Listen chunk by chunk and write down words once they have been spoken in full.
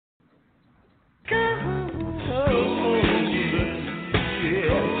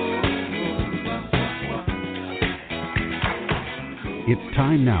It's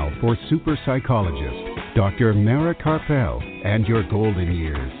time now for super psychologist, Dr. Mara Karpel, and your golden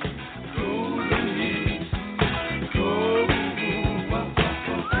years.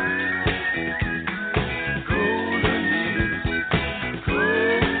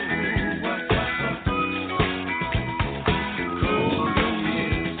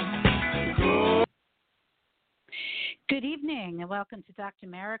 Good evening and welcome to Dr.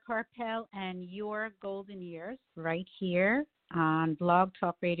 Mara Karpel and your golden years right here on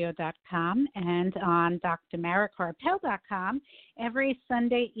blogtalkradio.com and on drmarakarpel.com every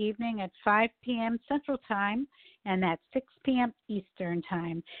Sunday evening at 5 p.m. Central Time and at 6 p.m. Eastern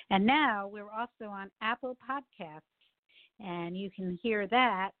Time. And now we're also on Apple Podcasts, and you can hear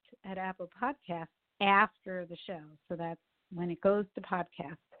that at Apple Podcasts after the show. So that's when it goes to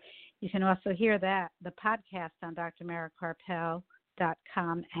podcast. You can also hear the podcast on drmarakarpel.com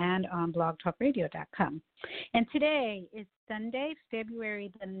and on blogtalkradio.com. And today is Sunday,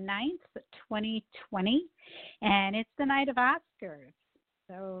 February the 9th, 2020, and it's the night of Oscars.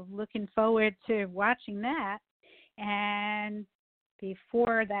 So looking forward to watching that. And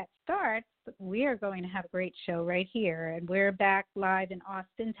before that starts, we are going to have a great show right here. And we're back live in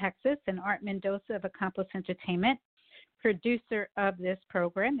Austin, Texas, and Art Mendoza of Encore Entertainment, producer of this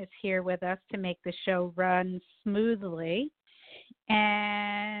program, is here with us to make the show run smoothly.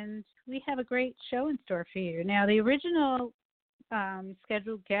 And we have a great show in store for you. Now, the original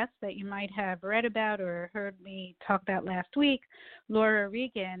scheduled guest that you might have read about or heard me talk about last week, Laura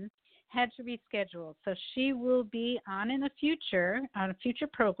Regan, had to reschedule. So she will be on a future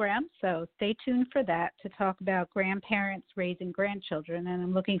program. So stay tuned for that to talk about grandparents raising grandchildren, and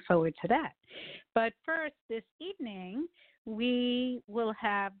I'm looking forward to that. But first, this evening, we will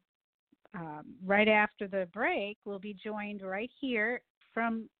have, right after the break, we'll be joined right here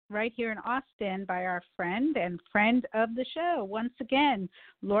in Austin by our friend of the show, once again,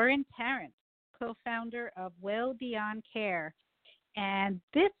 Lauren Tarrent, co-founder of Well Beyond Care. And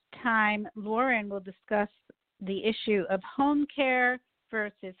this time, Lauren will discuss the issue of home care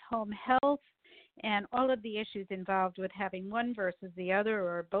versus home health and all of the issues involved with having one versus the other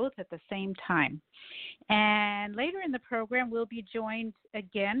or both at the same time. And later in the program, we'll be joined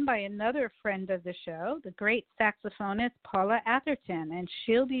again by another friend of the show, the great saxophonist Paula Atherton, and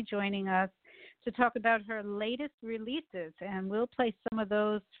she'll be joining us to talk about her latest releases, and we'll play some of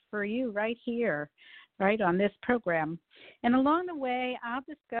those for you right here, right on this program. And along the way, I'll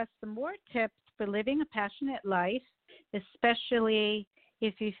discuss some more tips for living a passionate life, especially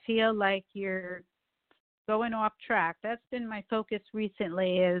if you feel like you're going off track. That's been my focus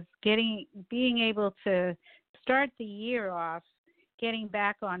recently, is being able to start the year off, getting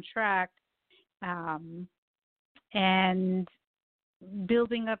back on track, and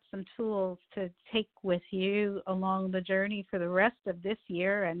building up some tools to take with you along the journey for the rest of this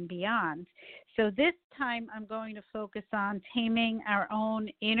year and beyond. So this time I'm going to focus on taming our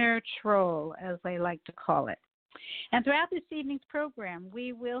own inner troll, as I like to call it. And throughout this evening's program,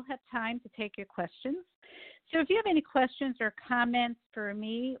 we will have time to take your questions. So if you have any questions or comments for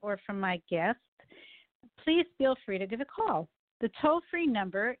me or from my guest, please feel free to give a call. The toll-free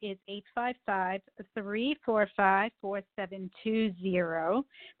number is 855-345-4720.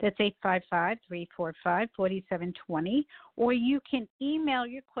 That's 855-345-4720. Or you can email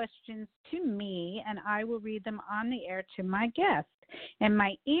your questions to me, and I will read them on the air to my guest. And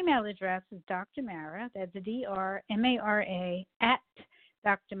my email address is drmara, that's DRMARA, at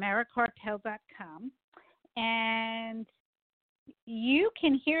drmarakarpel.com. And you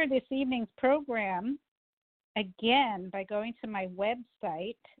can hear this evening's program again by going to my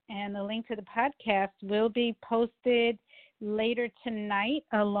website, and the link to the podcast will be posted later tonight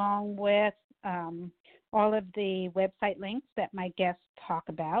along with all of the website links that my guests talk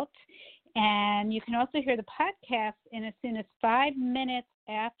about. And you can also hear the podcast in as soon as 5 minutes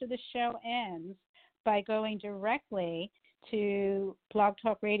after the show ends by going directly to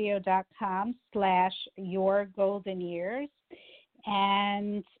blogtalkradio.com/yourgoldenyears.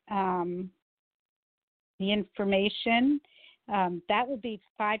 And the information, that will be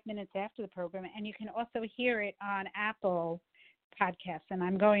 5 minutes after the program. And you can also hear it on Apple Podcasts. And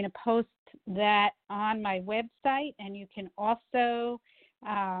I'm going to post that on my website. And you can also,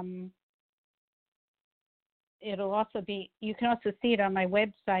 you can also see it on my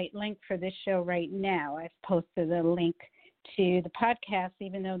website link for this show right now. I've posted a link to the podcast,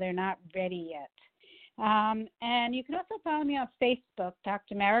 even though they're not ready yet. And you can also follow me on Facebook,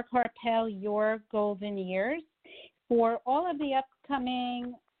 Dr. Mara Karpel, Your Golden Years, for all of the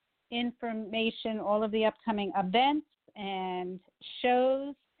upcoming information, all of the upcoming events and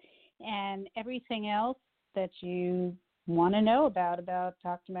shows and everything else that you want to know about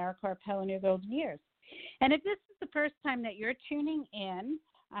Dr. Mara Karpel and your golden years. And if this is the first time that you're tuning in,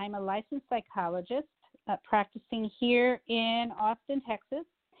 I'm a licensed psychologist practicing here in Austin, Texas,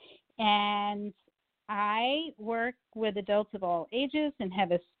 and I work with adults of all ages and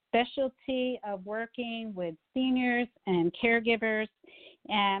have a specialty of working with seniors and caregivers.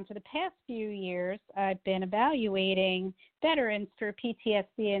 And for the past few years, I've been evaluating veterans for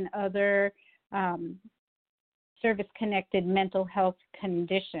PTSD and other service-connected mental health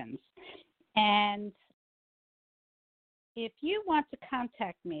conditions. And if you want to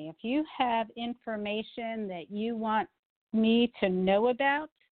contact me, if you have information that you want me to know about,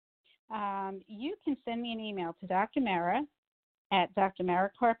 you can send me an email to Dr. Mara at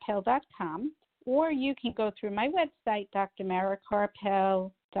drmarakarpel.com, or you can go through my website,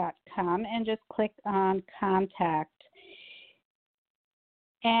 drmarakarpel.com, and just click on Contact.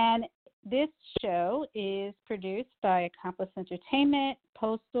 And this show is produced by Accomplice Entertainment,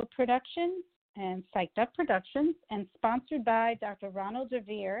 Postal Productions, and Psyched Up Productions, and sponsored by Dr. Ronald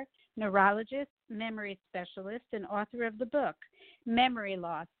DeVere, neurologist, memory specialist, and author of the book, Memory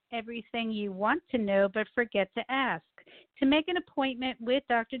Loss, Everything You Want to Know But Forget to Ask. To make an appointment with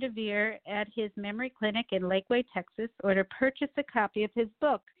Dr. DeVere at his memory clinic in Lakeway, Texas, or to purchase a copy of his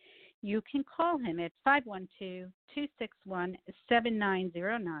book, you can call him at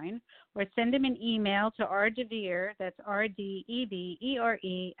 512-261-7909, or send him an email to rdevere, that's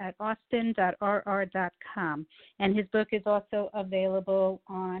RDEVERE, at austin.rr.com. And his book is also available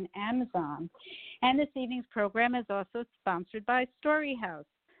on Amazon. And this evening's program is also sponsored by Storyhouse.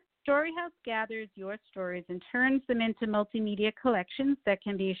 Storyhouse gathers your stories and turns them into multimedia collections that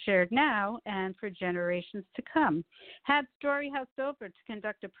can be shared now and for generations to come. Have Storyhouse over to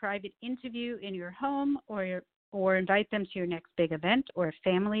conduct a private interview in your home, or invite them to your next big event or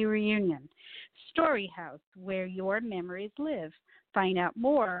family reunion. Storyhouse, where your memories live. Find out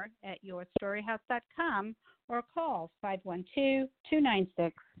more at yourstoryhouse.com or call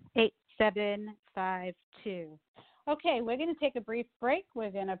 512-296-8752. Okay, we're going to take a brief break.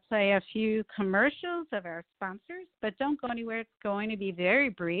 We're going to play a few commercials of our sponsors, but don't go anywhere. It's going to be very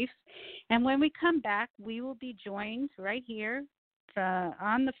brief. And when we come back, we will be joined right here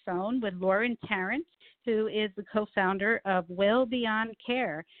on the phone with Lauren Tarrent, who is the co-founder of Well Beyond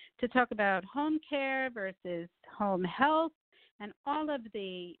Care, to talk about home care versus home health and all of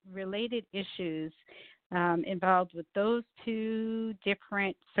the related issues involved with those two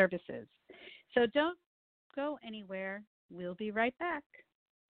different services. So don't go anywhere. We'll be right back.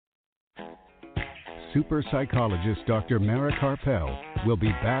 Super psychologist Dr. Mara Karpel will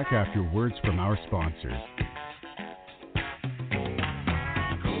be back after words from our sponsors.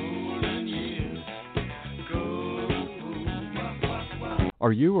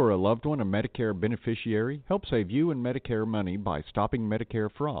 Are you or a loved one a Medicare beneficiary? Help save you and Medicare money by stopping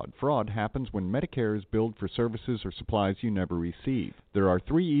Medicare fraud. Fraud happens when Medicare is billed for services or supplies you never receive. There are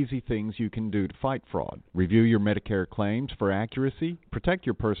 3 easy things you can do to fight fraud. Review your Medicare claims for accuracy, protect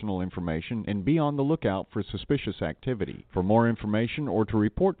your personal information, and be on the lookout for suspicious activity. For more information or to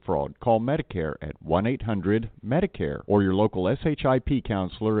report fraud, call Medicare at 1-800-MEDICARE or your local SHIP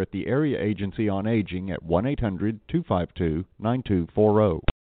counselor at the Area Agency on Aging at 1-800-252-9240.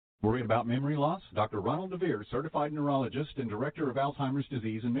 Worried about memory loss? Dr. Ronald DeVere, certified neurologist and director of Alzheimer's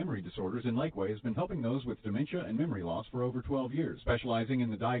disease and memory disorders in Lakeway, has been helping those with dementia and memory loss for over 12 years. Specializing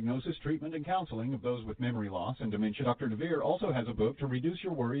in the diagnosis, treatment, and counseling of those with memory loss and dementia, Dr. DeVere also has a book to reduce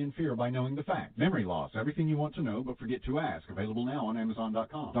your worry and fear by knowing the facts. Memory Loss, Everything You Want to Know But Forget to Ask, available now on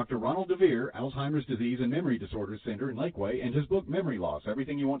Amazon.com. Dr. Ronald DeVere, Alzheimer's disease and memory disorders center in Lakeway, and his book, Memory Loss,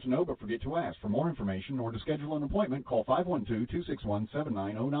 Everything You Want to Know But Forget to Ask. For more information or to schedule an appointment, call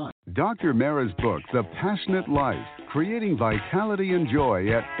 512-261-7909. Dr. Mara's book, The Passionate Life, Creating Vitality and Joy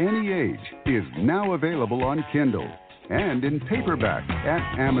at Any Age, is now available on Kindle and in paperback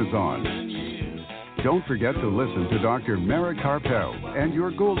at Amazon. Don't forget to listen to Dr. Mara Karpel and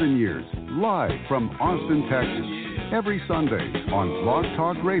Your Golden Years live from Austin, Texas, every Sunday on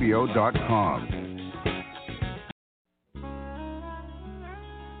blogtalkradio.com.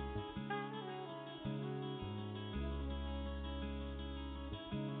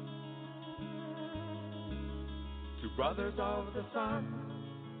 Brothers of the sun,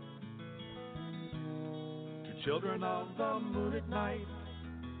 two children of the moon at night.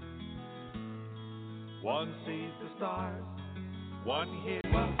 One sees the stars, one hears.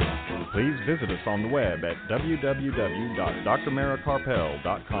 Please visit us on the web at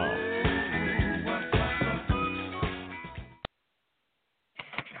www.drmarakarpel.com.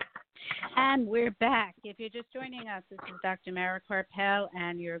 And we're back. If you're just joining us, this is Dr. Mara Karpel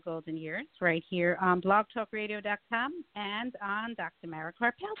and Your Golden Years right here on blogtalkradio.com and on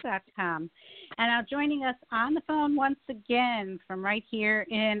drmarakarpel.com. And now joining us on the phone once again from right here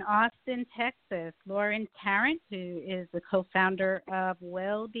in Austin, Texas, Lauren Tarrent, who is the co-founder of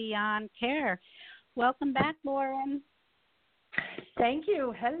Well Beyond Care. Welcome back, Lauren. Thank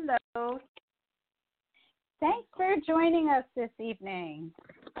you. Hello. Thanks for joining us this evening.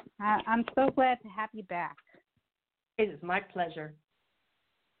 I'm so glad to have you back. It is my pleasure.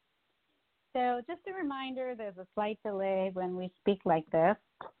 So just a reminder, there's a slight delay when we speak like this.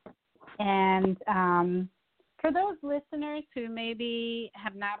 And for those listeners who maybe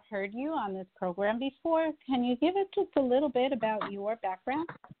have not heard you on this program before, can you give us just a little bit about your background?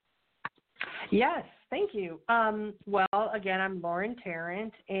 Yes, thank you. Well, again, I'm Lauren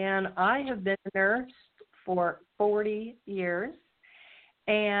Tarrent, and I have been a nurse for 40 years.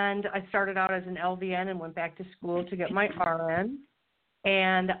 And I started out as an LVN and went back to school to get my RN.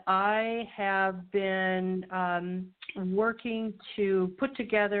 And I have been working to put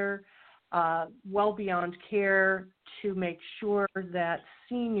together Well Beyond Care to make sure that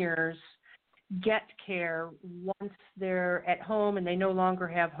seniors get care once they're at home and they no longer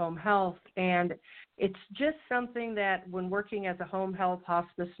have home health. And it's just something that when working as a home health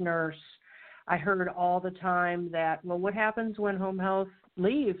hospice nurse, I heard all the time that, well, what happens when home health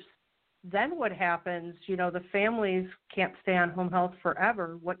leaves? Then what happens? You know, the families can't stay on home health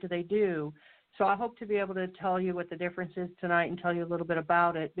forever. What do they do? So I hope to be able to tell you what the difference is tonight and tell you a little bit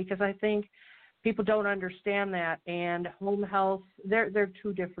about it, because I think people don't understand that. And home health, they're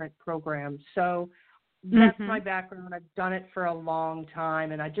two different programs. So that's my background. I've done it for a long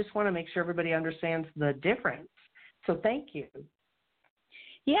time, and I just want to make sure everybody understands the difference. So thank you.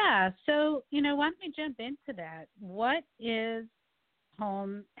 Yeah, so, why don't we jump into that? What is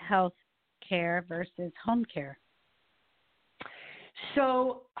home health care versus home care?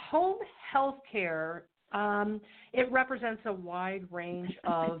 So home health care, it represents a wide range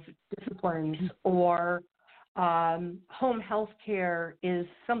of disciplines, or home health care is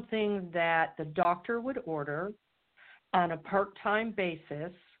something that the doctor would order on a part-time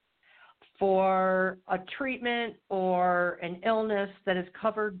basis for a treatment or an illness that is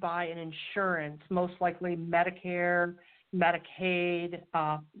covered by an insurance, most likely Medicare, Medicaid,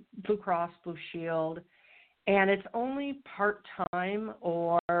 Blue Cross, Blue Shield, and it's only part-time,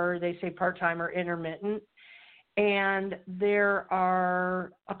 or they say part-time or intermittent. And there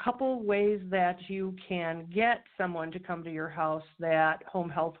are a couple ways that you can get someone to come to your house that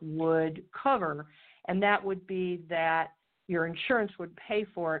home health would cover, and that would be that your insurance would pay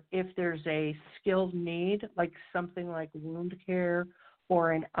for it if there's a skilled need, like something like wound care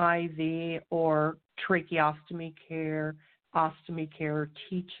or an IV or tracheostomy care, ostomy care,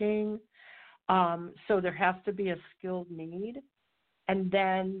 teaching. So there has to be a skilled need. And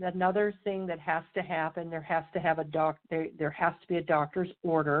then another thing that has to happen, there has to be a doctor's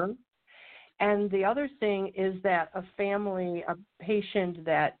order. And the other thing is that a patient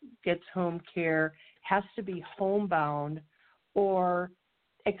that gets home care has to be homebound or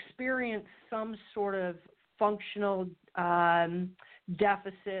experience some sort of functional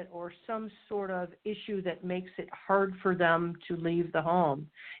deficit or some sort of issue that makes it hard for them to leave the home.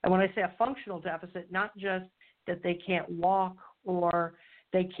 And when I say a functional deficit, not just that they can't walk or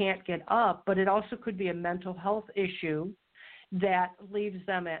they can't get up, but it also could be a mental health issue that leaves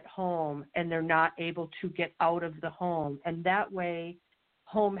them at home and they're not able to get out of the home. And that way,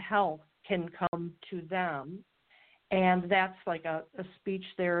 home health can come to them. And that's like a speech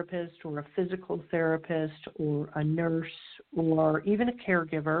therapist or a physical therapist or a nurse or even a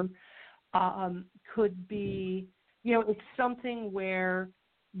caregiver could be, it's something where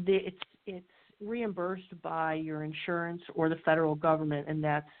it's reimbursed by your insurance or the federal government, and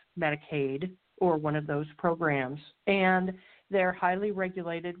that's Medicaid or one of those programs. And they're highly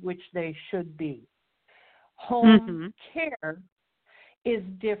regulated, which they should be. Home care is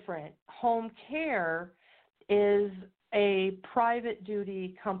different. Home care is a private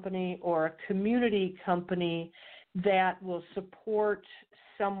duty company or a community company that will support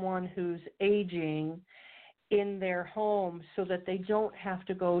someone who's aging in their home so that they don't have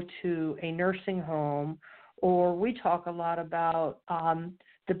to go to a nursing home. Or we talk a lot about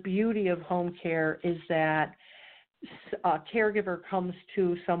the beauty of home care is that a caregiver comes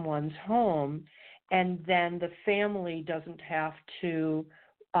to someone's home and then the family doesn't have to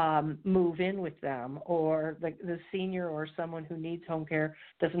move in with them, or the senior or someone who needs home care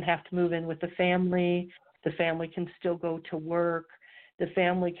doesn't have to move in with the family. The family can still go to work. the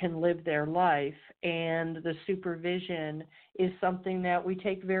family can live their life, and the supervision is something that we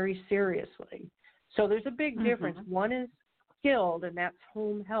take very seriously. So there's a big difference. One is skilled, and that's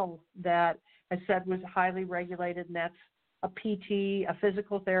home health that I said was highly regulated, and that's a PT, a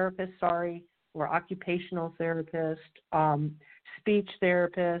physical therapist, or occupational therapist, speech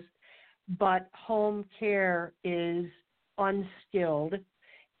therapist. But home care is unskilled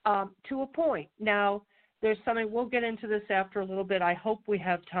to a point. Now, there's something, we'll get into this after a little bit. I hope we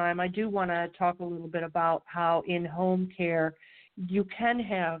have time. I do want to talk a little bit about how in home care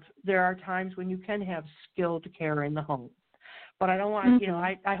there are times when you can have skilled care in the home. But I don't want,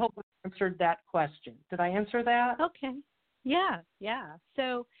 I hope I answered that question. Did I answer that? Okay. Yeah.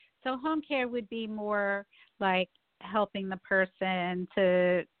 So home care would be more like helping the person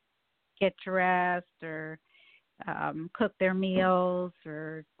to get dressed or cook their meals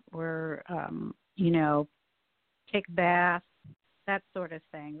or take a bath, that sort of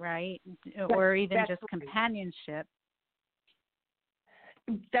thing, right? Or even just companionship.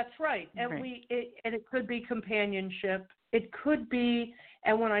 That's right. And it could be companionship. It could be,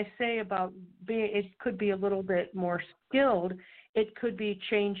 and when I say about it could be a little bit more skilled, it could be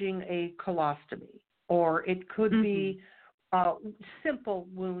changing a colostomy, or it could be simple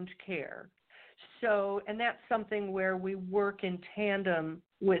wound care. So, and that's something where we work in tandem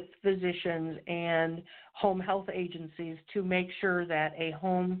with physicians and home health agencies to make sure that a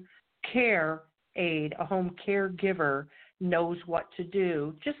home care aide, a home caregiver, knows what to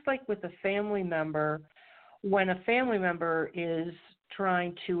do. Just like with a family member, when a family member is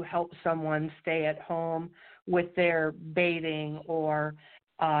trying to help someone stay at home with their bathing or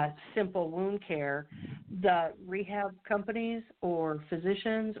simple wound care, the rehab companies or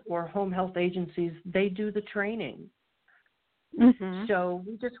physicians or home health agencies, they do the training. So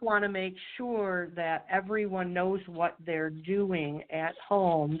we just want to make sure that everyone knows what they're doing at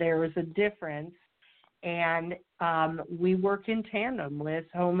home. There is a difference, and we work in tandem with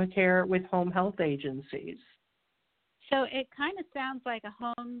home care, with home health agencies. So it kind of sounds like a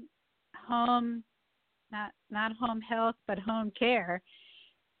home, not home health, but home care.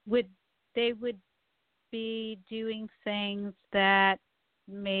 They would be doing things that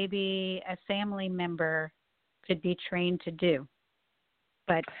maybe a family member could be trained to do.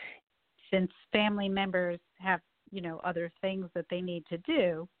 But since family members have, other things that they need to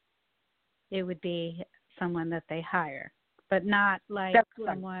do, it would be someone that they hire, but not like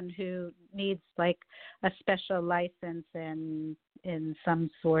someone who needs like a special license in some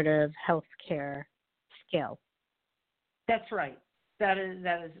sort of healthcare skill. That's right. That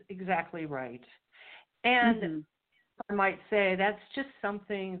is exactly right. And I might say that's just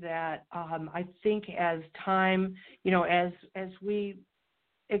something that I think as time, as we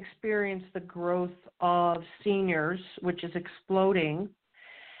experience the growth of seniors, which is exploding,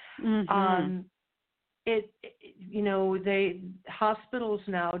 hospitals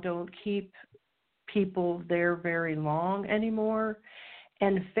now don't keep people there very long anymore,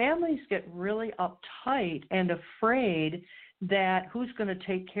 and families get really uptight and afraid that who's going to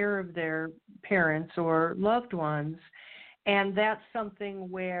take care of their parents or loved ones. And that's something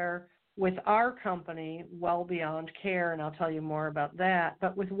where with our company, Well Beyond Care, and I'll tell you more about that,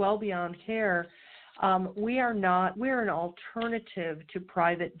 but with Well Beyond Care, we're an alternative to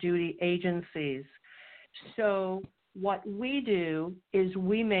private duty agencies. So what we do is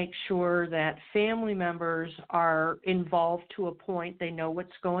we make sure that family members are involved to a point, they know what's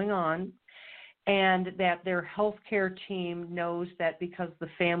going on, and that their healthcare team knows that because the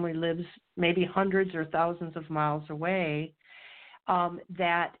family lives maybe hundreds or thousands of miles away,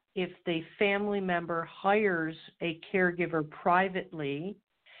 that if the family member hires a caregiver privately,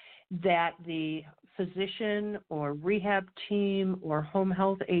 that the physician or rehab team or home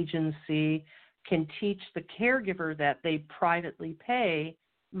health agency can teach the caregiver that they privately pay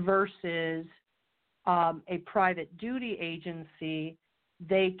versus a private duty agency.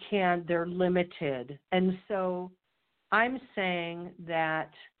 They're limited. And so I'm saying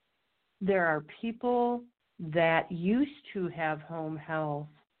that there are people that used to have home health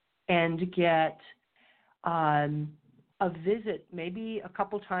and get a visit maybe a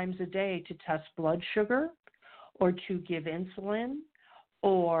couple times a day to test blood sugar or to give insulin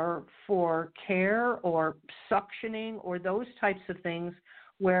or for care or suctioning or those types of things,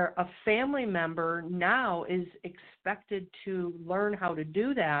 where a family member now is expected to learn how to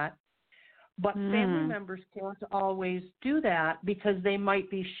do that, but family members can't always do that because they might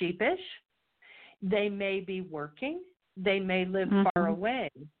be sheepish, they may be working, they may live far away.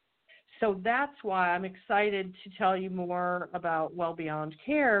 So that's why I'm excited to tell you more about Well Beyond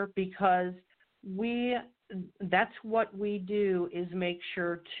Care, because we that's what we do, is make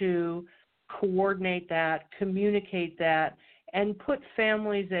sure to coordinate that, communicate that, and put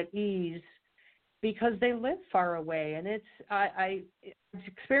families at ease, because they live far away. And I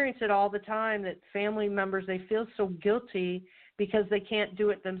experience it all the time, that family members, they feel so guilty because they can't do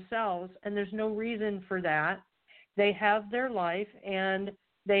it themselves, and there's no reason for that. They have their life, and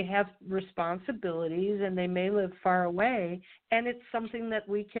they have responsibilities, and they may live far away, and it's something that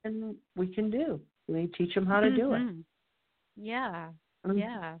we can do. We teach them how to do it. Yeah, Mm-hmm.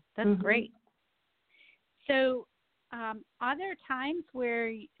 yeah, that's great. So are there times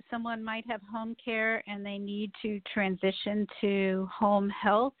where someone might have home care and they need to transition to home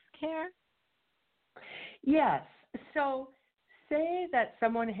health care? Yes. So say that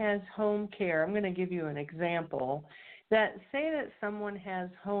someone has home care. I'm going to give you an example. Say that someone has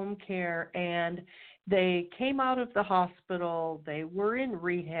home care and they came out of the hospital, they were in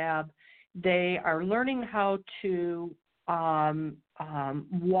rehab, they are learning how to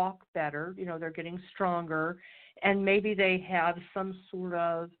walk better, they're getting stronger, and maybe they have some sort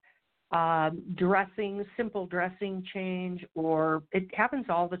of simple dressing change, or it happens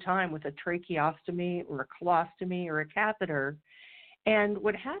all the time with a tracheostomy or a colostomy or a catheter. And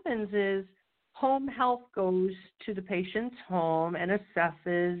what happens is home health goes to the patient's home and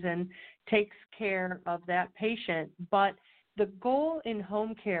assesses and takes care of that patient. But the goal in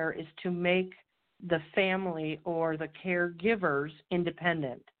home care is to make the family or the caregivers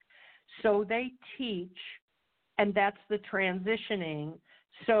independent. So they teach, and that's the transitioning.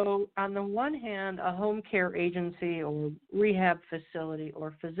 So on the one hand, a home care agency or rehab facility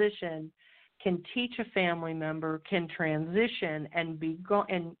or physician can teach a family member, can transition and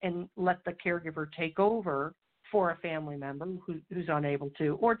and let the caregiver take over for a family member who's unable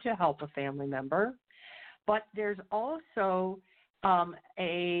to, or to help a family member. But there's also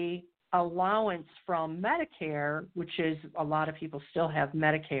a allowance from Medicare, which is, a lot of people still have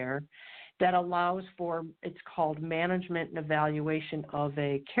Medicare, that allows for, it's called management and evaluation of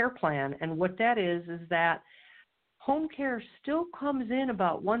a care plan. And what that is that home care still comes in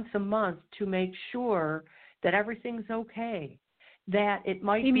about once a month to make sure that everything's okay. That it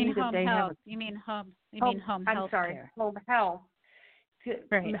might be that they have. You mean home health care. Home health.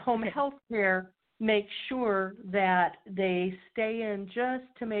 Right. Home health care makes sure that they stay in just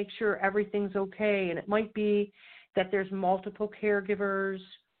to make sure everything's okay. And it might be that there's multiple caregivers,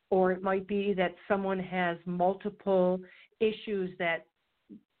 or it might be that someone has multiple issues that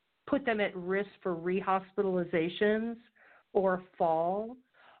put them at risk for rehospitalizations or fall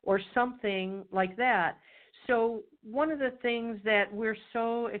or something like that. So one of the things that we're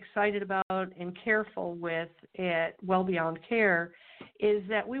so excited about and careful with at Well Beyond Care is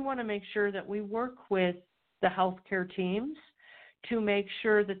that we want to make sure that we work with the healthcare teams to make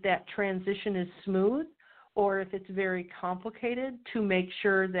sure that that transition is smooth, or if it's very complicated, to make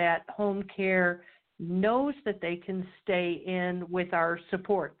sure that home care knows that they can stay in with our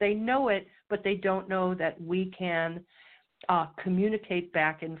support. They know it, but they don't know that we can communicate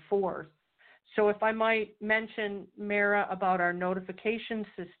back and forth. So if I might mention, Mara, about our notification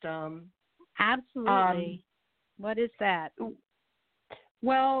system. Absolutely. What is that?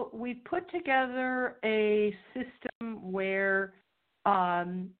 Well, we put together a system where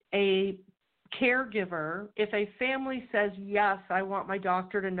a caregiver, if a family says, yes, I want my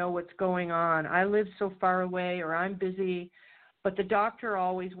doctor to know what's going on, I live so far away, or I'm busy, but the doctor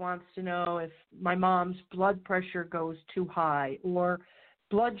always wants to know if my mom's blood pressure goes too high, or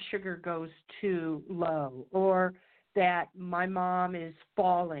blood sugar goes too low, or that my mom is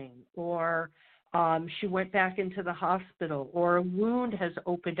falling, or she went back into the hospital, or a wound has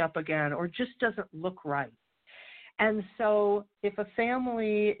opened up again, or just doesn't look right. And so if a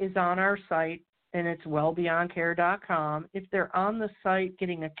family is on our site, and it's wellbeyondcare.com, if they're on the site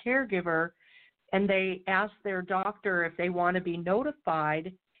getting a caregiver and they ask their doctor if they want to be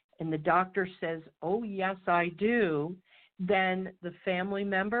notified, and the doctor says, oh, yes, I do, then the family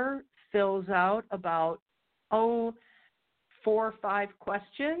member fills out about, 4 or 5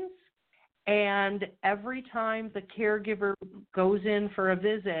 questions. And every time the caregiver goes in for a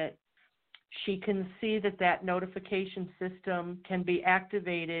visit, she can see that notification system can be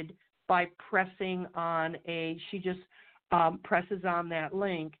activated by pressing on she just presses on that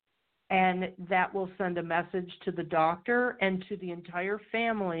link, and that will send a message to the doctor and to the entire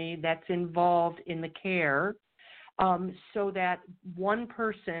family that's involved in the care, so that one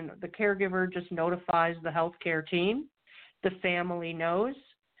person, the caregiver, just notifies the healthcare team. The family knows.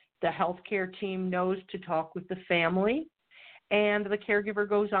 The healthcare team knows to talk with the family, and the caregiver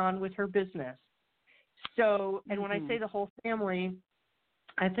goes on with her business. So, and when I say the whole family,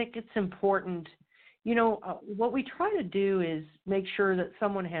 I think it's important what we try to do is make sure that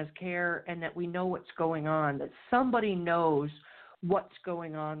someone has care and that we know what's going on, that somebody knows what's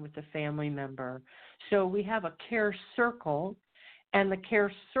going on with the family member. So we have a care circle, and the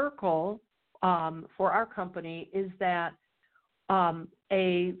care circle for our company is that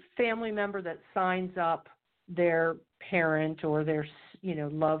a family member that signs up their parent or their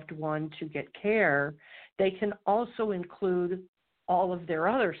loved one to get care, they can also include all of their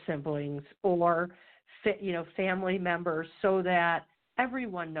other siblings or family members, so that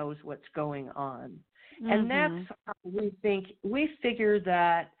everyone knows what's going on. Mm-hmm. And that's how we figure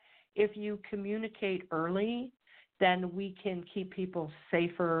that if you communicate early, then we can keep people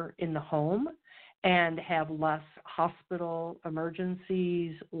safer in the home and have less hospital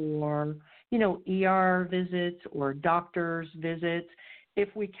emergencies or, ER visits or doctor's visits if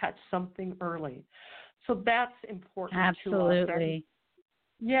we catch something early. So that's important. Absolutely.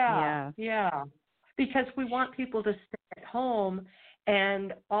 To us. Yeah. Because we want people to stay at home,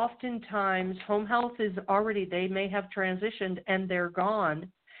 and oftentimes home health is already, they may have transitioned and they're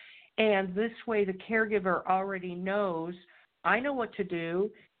gone. And this way the caregiver already knows, I know what to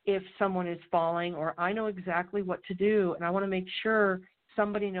do if someone is falling, or I know exactly what to do, and I want to make sure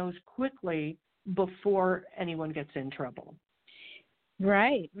somebody knows quickly before anyone gets in trouble.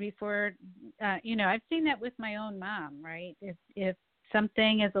 Right. Before, I've seen that with my own mom, right? If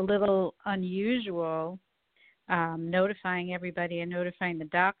something is a little unusual, notifying everybody and notifying the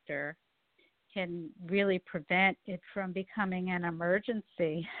doctor can really prevent it from becoming an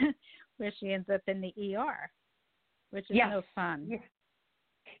emergency where she ends up in the ER, which is no fun.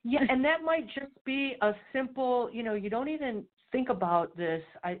 Yeah, and that might just be a simple, you don't even think about this.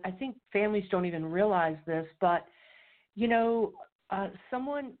 I think families don't even realize this, but,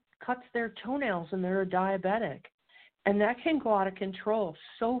 someone cuts their toenails and they're a diabetic, and that can go out of control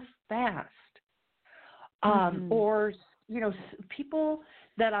so fast. Or, people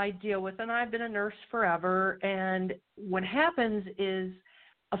that I deal with, and I've been a nurse forever, and what happens is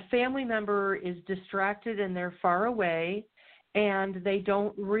a family member is distracted and they're far away, and they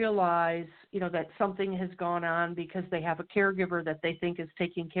don't realize, that something has gone on because they have a caregiver that they think is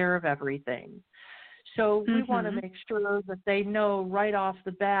taking care of everything. So we want to make sure that they know right off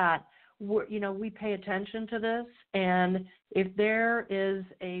the bat, we pay attention to this, and if there is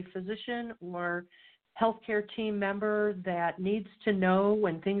a physician or healthcare team member that needs to know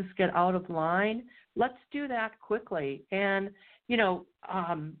when things get out of line, let's do that quickly. And,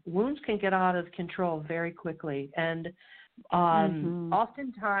 wounds can get out of control very quickly. And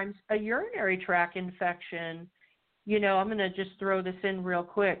oftentimes a urinary tract infection, I'm going to just throw this in real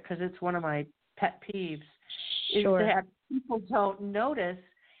quick because it's one of my pet peeves, is that people don't notice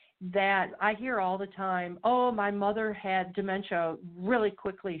that. I hear all the time, oh, my mother had dementia really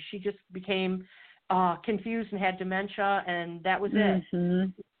quickly. She just became confused and had dementia, and that was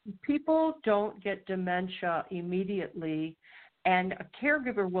it. People don't get dementia immediately, and a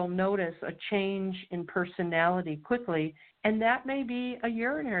caregiver will notice a change in personality quickly, and that may be a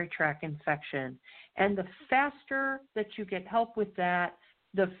urinary tract infection. And the faster that you get help with that,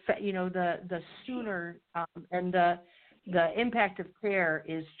 the sooner and the impact of care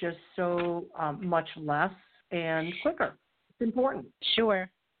is just so much less and quicker. It's important. Sure.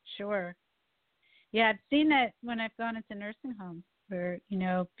 Yeah, I've seen that when I've gone into nursing homes where,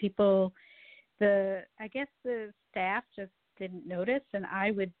 people, I guess the staff just didn't notice, and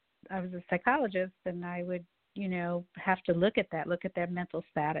I was a psychologist, and I would, have to look at their mental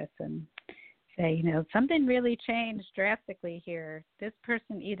status and say, something really changed drastically here. This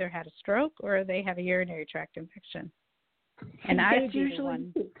person either had a stroke or they have a urinary tract infection. And I would be the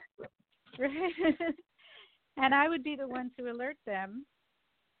one. And I would be the one to alert them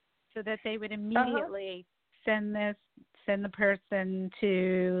so that they would immediately send the person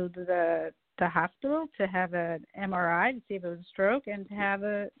to the hospital to have an MRI to see if it was a stroke, and to have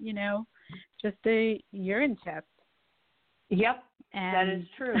just a urine test. Yep, that is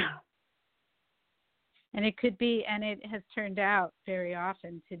true. And it could be, and it has turned out very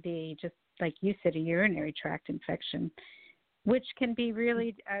often to be, just like you said, a urinary tract infection, which can be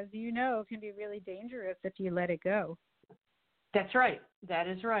really, as can be really dangerous if you let it go. That's right. That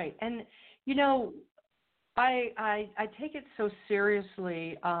is right. And, I take it so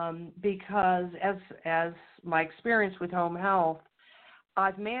seriously because as my experience with home health,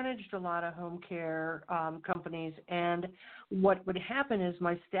 I've managed a lot of home care companies, and what would happen is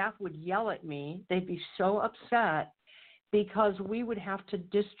my staff would yell at me. They'd be so upset because we would have to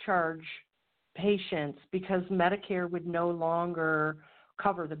discharge patients because Medicare would no longer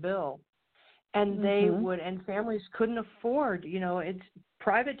cover the bill. and and families couldn't afford, it's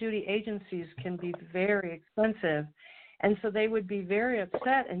private duty agencies can be very expensive. And so they would be very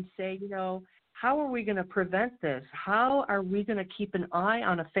upset and say, how are we going to prevent this? How are we going to keep an eye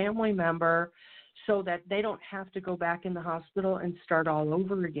on a family member so that they don't have to go back in the hospital and start all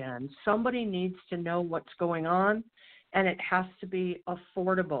over again? Somebody needs to know what's going on, and it has to be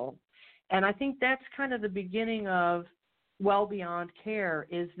affordable. And I think that's kind of the beginning of Well Beyond Care,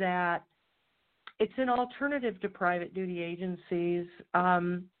 is that it's an alternative to private duty agencies.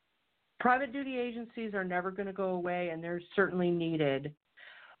 Private duty agencies are never going to go away, and they're certainly needed.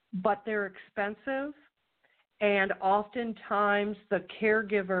 But they're expensive, and oftentimes the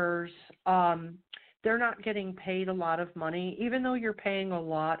caregivers, they're not getting paid a lot of money. Even though you're paying a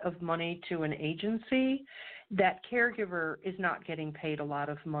lot of money to an agency, that caregiver is not getting paid a lot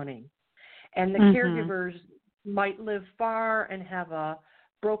of money. And the caregivers might live far and have a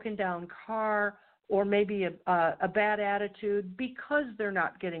broken down car, or maybe a bad attitude because they're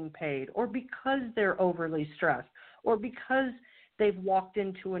not getting paid, or because they're overly stressed, or because they've walked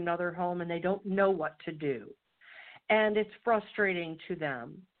into another home and they don't know what to do. And it's frustrating to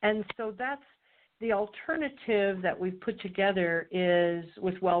them. And so that's the alternative that we've put together is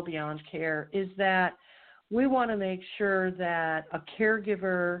with Well Beyond Care, is that we want to make sure that a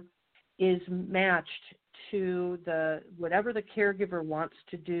caregiver is matched to whatever the caregiver wants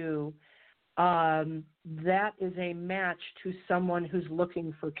to do. That is a match to someone who's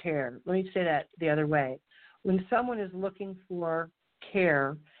looking for care. Let me say that the other way. When someone is looking for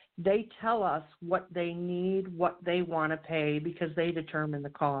care, they tell us what they need, what they want to pay, because they determine the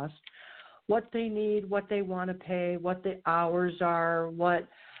cost, what they need, what they want to pay, what the hours are, what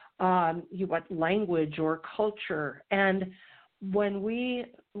language or culture. And when we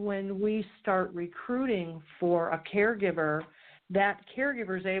start recruiting for a caregiver, that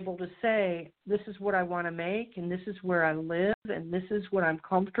caregiver is able to say, this is what I want to make, and this is where I live, and this is what I'm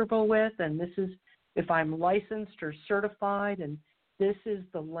comfortable with, and this is if I'm licensed or certified, and this is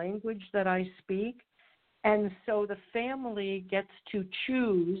the language that I speak. And so the family gets to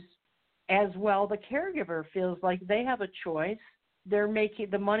choose as well. The caregiver feels like they have a choice.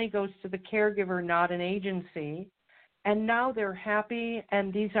 The money goes to the caregiver, not an agency. And now they're happy,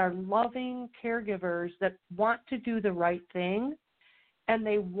 and these are loving caregivers that want to do the right thing, and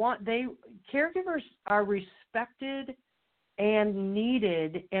caregivers are respected and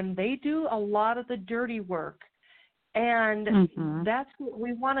needed, and they do a lot of the dirty work. And that's what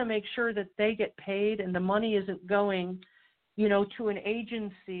we want to make sure, that they get paid, and the money isn't going, to an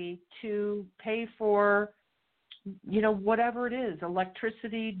agency to pay for, whatever it is,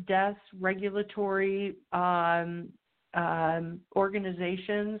 electricity, deaths, regulatory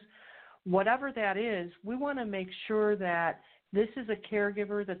organizations, whatever that is. We want to make sure that this is a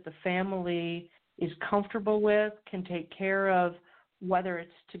caregiver that the family is comfortable with, can take care of, whether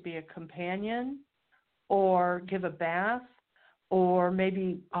it's to be a companion or give a bath, or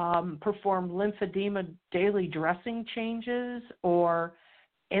maybe perform lymphedema daily dressing changes, or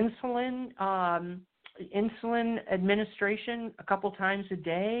insulin administration a couple times a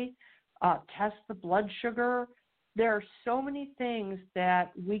day, test the blood sugar. There are so many things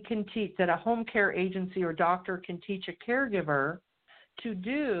that we can teach, that a home care agency or doctor can teach a caregiver to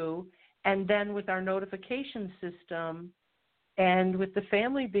do. And then with our notification system and with the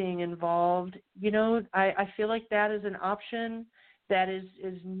family being involved, I feel like that is an option that is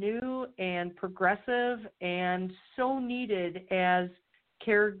new and progressive and so needed as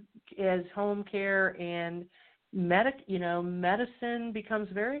home care and medicine becomes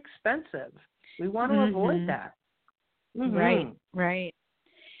very expensive. We want to avoid that. Right.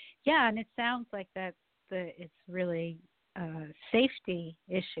 Yeah, and it sounds like it's really a safety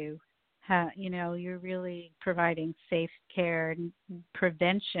issue. You're really providing safe care, and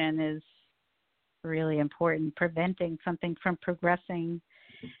prevention is really important. Preventing something from progressing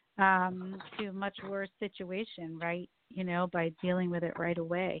to a much worse situation, right? By dealing with it right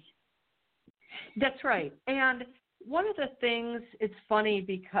away. That's right. And one of the things, it's funny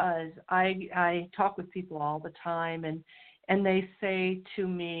because I talk with people all the time, and they say to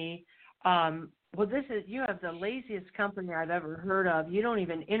me, well, you have the laziest company I've ever heard of. You don't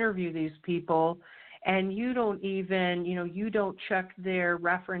even interview these people, and you don't even, you don't check their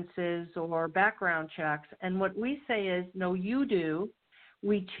references or background checks. And what we say is, no, you do.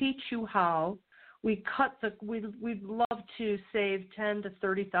 We teach you how. We'd love to save $10,000 to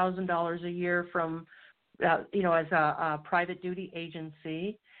 $30,000 a year from, as a private duty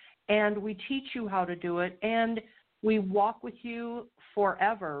agency, and we teach you how to do it, and we walk with you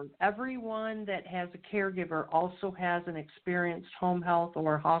forever. Everyone that has a caregiver also has an experienced home health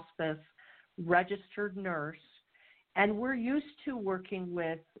or hospice registered nurse, and we're used to working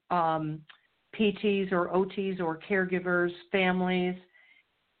with PTs or OTs or caregivers, families,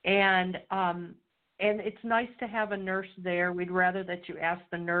 and it's nice to have a nurse there. We'd rather that you ask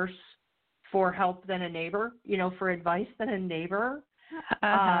the nurse for help than a neighbor, for advice than a neighbor.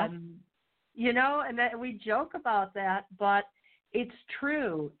 And that we joke about that, but it's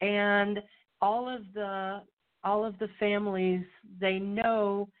true. And all of the families, they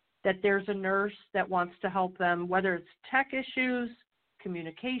know that there's a nurse that wants to help them, whether it's tech issues,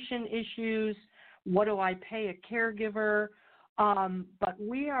 communication issues, what do I pay a caregiver? But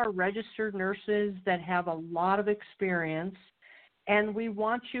we are registered nurses that have a lot of experience, and we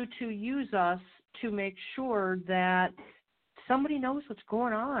want you to use us to make sure that somebody knows what's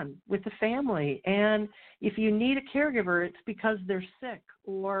going on with the family. And if you need a caregiver, it's because they're sick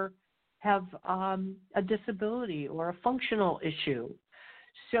or have a disability or a functional issue.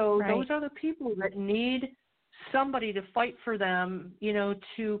 So those are the people that need somebody to fight for them,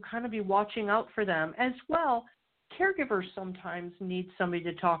 to kind of be watching out for them. As well, caregivers sometimes need somebody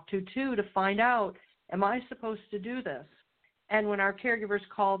to talk to, too, to find out, am I supposed to do this? And when our caregivers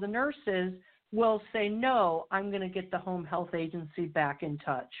call the nurses, we'll say, no, I'm going to get the home health agency back in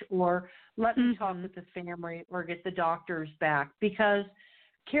touch, or let me talk with the family or get the doctors back, because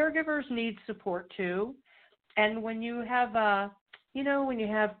caregivers need support, too. And when you have when you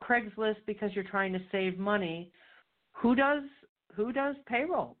have Craigslist because you're trying to save money, who does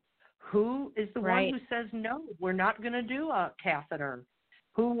payroll? Who is the one who says, no, we're not going to do a catheter?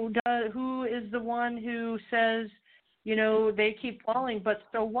 Who is the one who says, they keep falling, but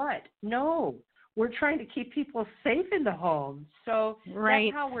so what? No, we're trying to keep people safe in the home. So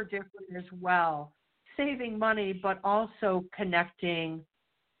that's how we're different as well. Saving money, but also connecting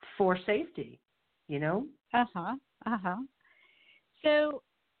for safety, So,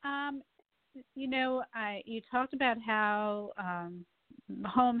 you talked about how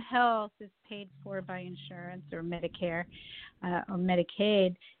home health is paid for by insurance or Medicare or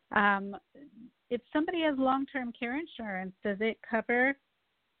Medicaid. If somebody has long-term care insurance, does it cover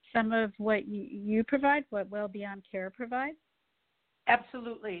some of what you provide, what Well Beyond Care provides?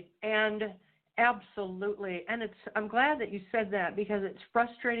 Absolutely. And I'm glad that you said that, because it's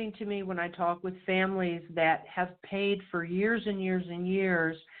frustrating to me when I talk with families that have paid for years and years and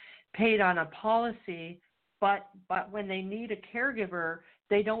years, paid on a policy, but when they need a caregiver,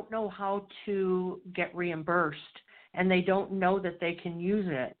 they don't know how to get reimbursed, and they don't know that they can use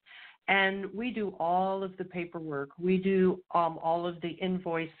it. And we do all of the paperwork. We do all of the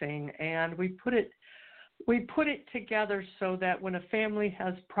invoicing, and we put it together so that when a family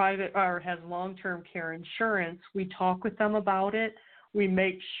has private or has long-term care insurance, we talk with them about it. We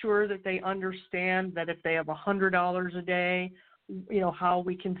make sure that they understand that if they have $100 a day, how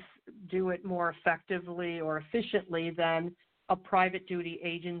we can do it more effectively or efficiently than a private duty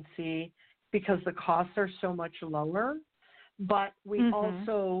agency, because the costs are so much lower. But we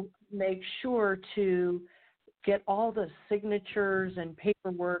also make sure to get all the signatures and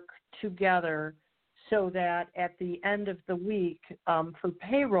paperwork together so that at the end of the week for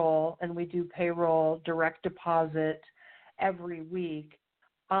payroll, and we do payroll direct deposit every week,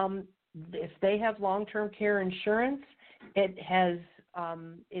 if they have long-term care insurance, it's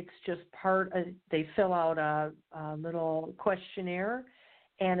just they fill out a little questionnaire,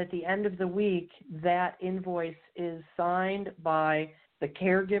 and at the end of the week, that invoice is signed by the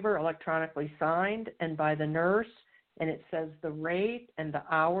caregiver, electronically signed, and by the nurse, and it says the rate and the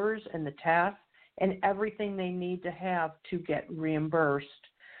hours and the tasks and everything they need to have to get reimbursed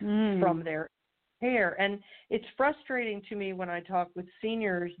from their care. And it's frustrating to me when I talk with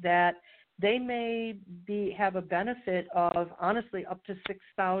seniors that they may have a benefit of, honestly, up to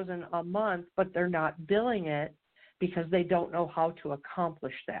 $6,000 a month, but they're not billing it because they don't know how to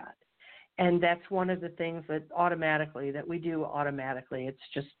accomplish that. And that's one of the things that we do automatically.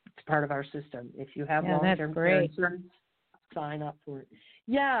 It's part of our system. If you have long-term care insurance, sign up for it.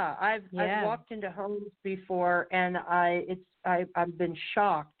 Yeah, I've walked into homes before, and I've been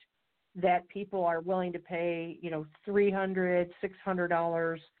shocked that people are willing to pay $300,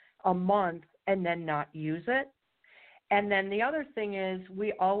 $600 a month and then not use it. And then the other thing is,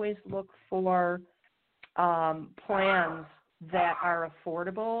 we always look for plans that are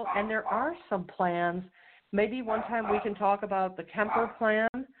affordable, and there are some plans. Maybe one time we can talk about the Kemper plan.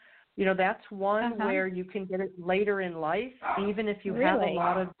 That's one where you can get it later in life, even if you have a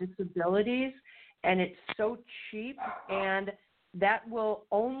lot of disabilities, and it's so cheap, and that will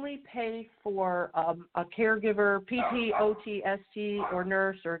only pay for a caregiver, PT, OT, ST, or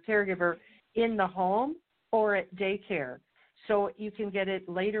nurse, or a caregiver in the home or at daycare. So you can get it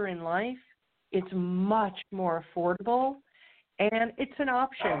later in life, It's much more affordable, and it's an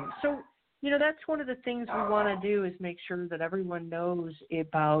option. So, that's one of the things we want to do is make sure that everyone knows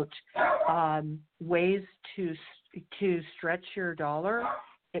about ways to stretch your dollar.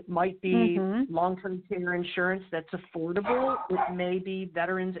 It might be long-term care insurance that's affordable. It may be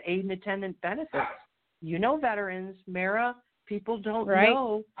veterans aid and attendant benefits. Veterans, Mara, people don't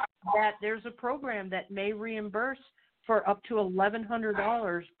know that there's a program that may reimburse for up to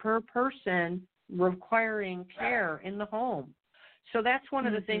 $1,100 per person requiring care in the home. So that's one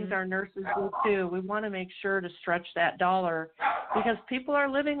of the things our nurses do too. We want to make sure to stretch that dollar because people are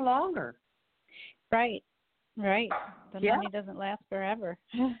living longer. Right. The money doesn't last forever.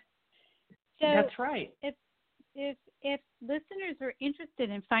 So that's right. If listeners are interested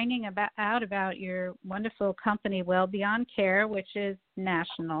in finding out about your wonderful company, Well Beyond Care, which is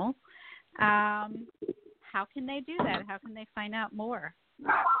national, how can they do that? How can they find out more?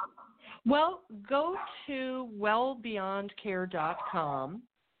 Well, go to wellbeyondcare.com,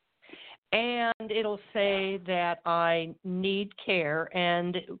 and it'll say that I need care,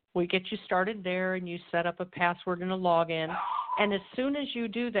 and we get you started there, and you set up a password and a login. And as soon as you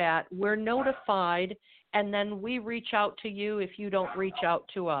do that, we're notified, and then we reach out to you if you don't reach out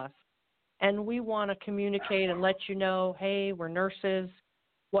to us. And we want to communicate and let you know, hey, we're nurses.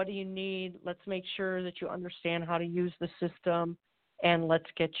 What do you need? Let's make sure that you understand how to use the system, and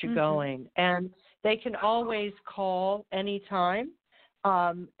let's get you going. And they can always call anytime.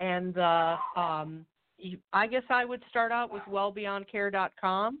 I guess I would start out with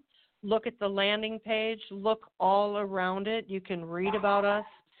wellbeyondcare.com. Look at the landing page. Look all around it. You can read about us,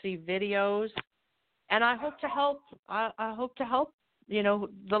 see videos. And I hope to help. I hope to help, the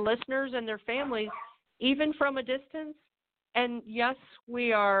listeners and their families, even from a distance. And yes,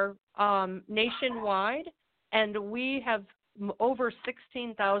 we are nationwide, and we have over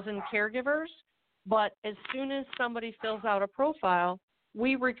 16,000 caregivers. But as soon as somebody fills out a profile,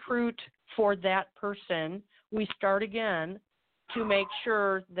 we recruit for that person. We start again to make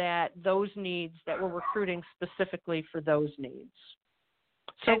sure that those needs, that we're recruiting specifically for those needs.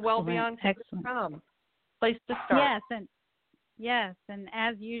 So wellbeyond.com, place to start. Yes, and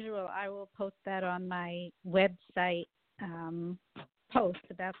as usual, I will post that on my website post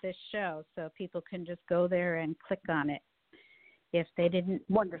about this show, so people can just go there and click on it if they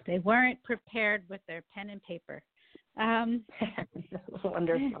weren't prepared with their pen and paper.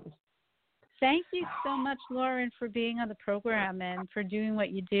 Wonderful. Thank you so much, Lauren, for being on the program and for doing what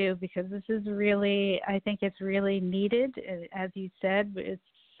you do, because this is really, I think it's really needed. As you said, it's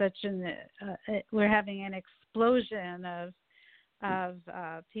such we're having an explosion of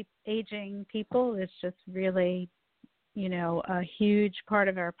aging people. It's just really, a huge part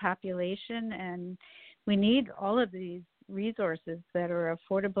of our population, and we need all of these resources that are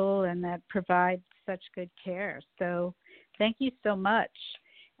affordable and that provide such good care. So thank you so much.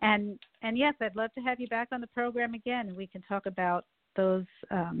 And yes, I'd love to have you back on the program again, and we can talk about those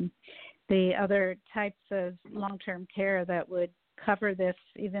the other types of long-term care that would cover this,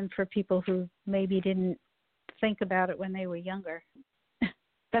 even for people who maybe didn't think about it when they were younger.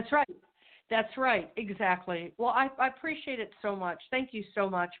 That's right. That's right. Exactly. Well, I appreciate it so much. Thank you so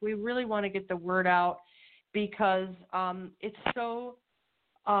much. We really want to get the word out because it's so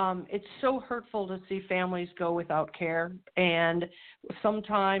hurtful to see families go without care, and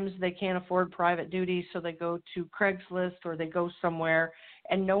sometimes they can't afford private duty, so they go to Craigslist or they go somewhere,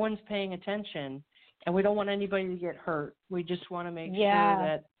 and no one's paying attention. And we don't want anybody to get hurt. We just want to make sure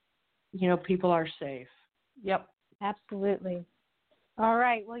that people are safe. Yep. Absolutely. All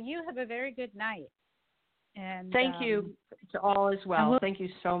right. Well, you have a very good night. And thank you to all as well. Thank you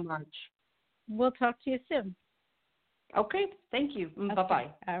so much. We'll talk to you soon. Okay. Thank you. Okay.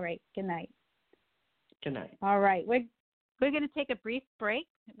 Bye-bye. All right. Good night. Good night. All right. We're going to take a brief break.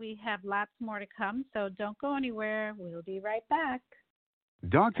 We have lots more to come, so don't go anywhere. We'll be right back.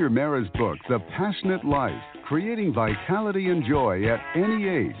 Dr. Mara's book, The Passionate Life, Creating Vitality and Joy at Any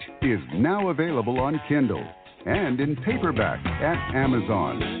Age, is now available on Kindle and in paperback at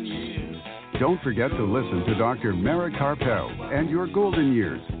Amazon. Don't forget to listen to Dr. Mara Karpel and Your Golden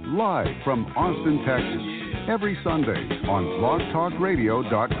Years live from Austin, Texas, every Sunday on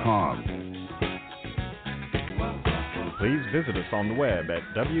blogtalkradio.com. Please visit us on the web at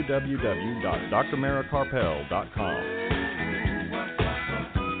www.drmarakarpel.com.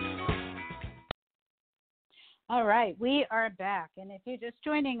 All right, we are back. And if you're just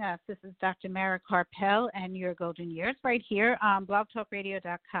joining us, this is Dr. Mara Karpel and Your Golden Years right here on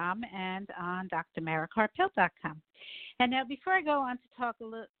blogtalkradio.com and on drmarakarpel.com. And now before I go on to talk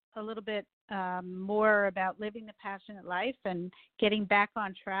a little bit more about living the passionate life and getting back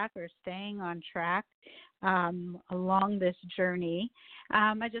on track or staying on track along this journey,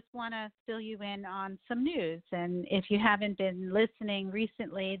 I just want to fill you in on some news. And if you haven't been listening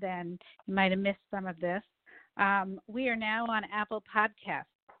recently, then you might have missed some of this. We are now on Apple Podcasts,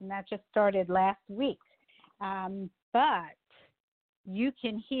 and that just started last week. But you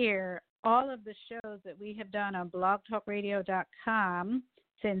can hear all of the shows that we have done on blogtalkradio.com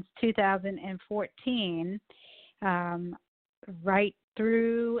since 2014, right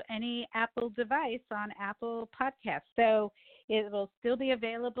through any Apple device on Apple Podcasts. So it will still be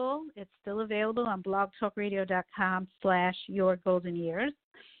available. It's still available on blogtalkradio.com/yourgoldenyears.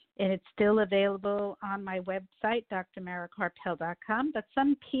 And it's still available on my website, drmarakarpel.com. But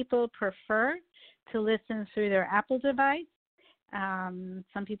some people prefer to listen through their Apple device.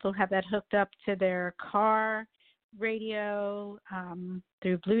 Some people have that hooked up to their car radio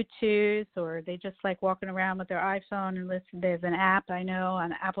through Bluetooth, or they just like walking around with their iPhone and listen. There's an app, I know,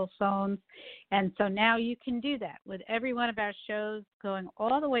 on Apple phones. And so now you can do that with every one of our shows going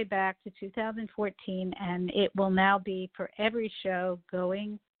all the way back to 2014, and it will now be for every show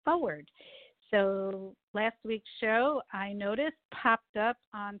going forward. So last week's show, I noticed, popped up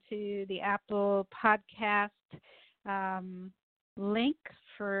onto the Apple Podcast link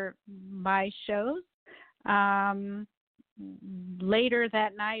for my shows later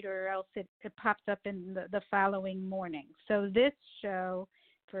that night, or else it pops up in the following morning. So this show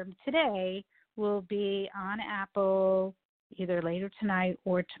from today will be on Apple either later tonight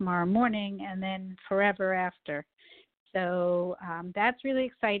or tomorrow morning, and then forever after. So that's really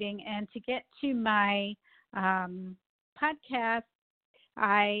exciting. And to get to my podcast,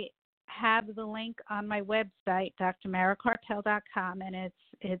 I have the link on my website, drmarakarpel.com, and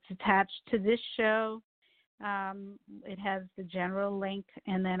it's attached to this show. It has the general link,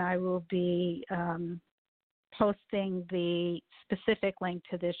 and then I will be posting the specific link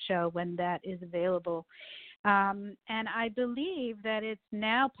to this show when that is available. And I believe that it's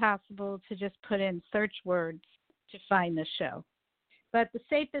now possible to just put in search words to find the show. But the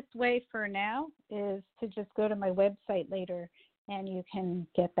safest way for now is to just go to my website later, and you can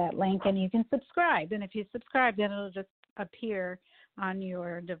get that link and you can subscribe. And if you subscribe, then it'll just appear on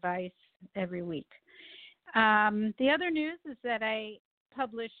your device every week. The other news is that I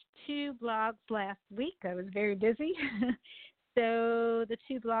published 2 blogs last week. I was very busy. So the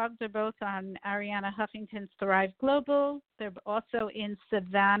 2 blogs are both on Ariana Huffington's Thrive Global. They're also in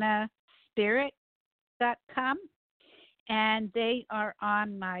SavannahSpirit.com. And they are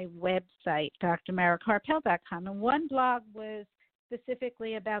on my website, drmarakarpel.com. And one blog was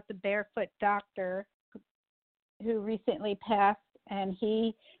specifically about the barefoot doctor who recently passed, and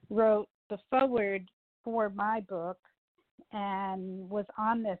he wrote the foreword for my book and was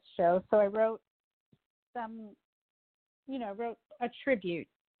on this show. So I wrote wrote a tribute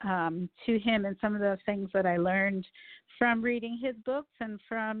to him and some of the things that I learned from reading his books and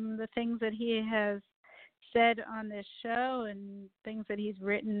from the things that he has said on this show and things that he's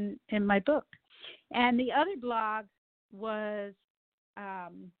written in my book. And the other blog was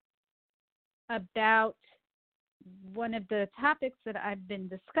about one of the topics that I've been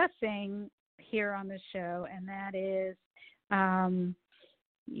discussing here on the show, and that is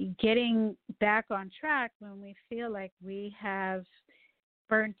getting back on track when we feel like we have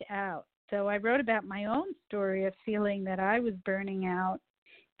burnt out. So I wrote about my own story of feeling that I was burning out,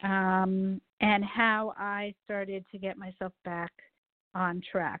 and how I started to get myself back on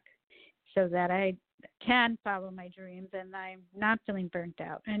track so that I can follow my dreams and I'm not feeling burnt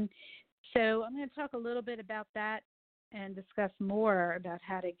out. And so I'm going to talk a little bit about that and discuss more about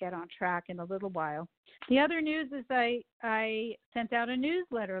how to get on track in a little while. The other news is I sent out a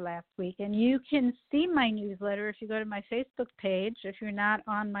newsletter last week, and you can see my newsletter if you go to my Facebook page. If you're not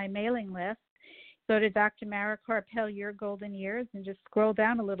on my mailing list, go to Dr. Mara Karpel, Your Golden Years, and just scroll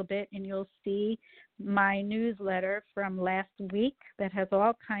down a little bit, and you'll see my newsletter from last week that has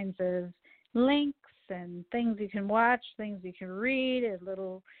all kinds of links and things you can watch, things you can read, a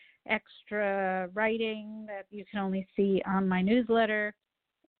little extra writing that you can only see on my newsletter.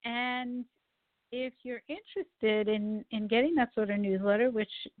 And if you're interested in getting that sort of newsletter,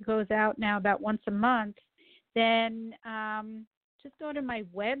 which goes out now about once a month, then just go to my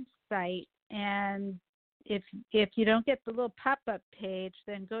website. And if you don't get the little pop-up page,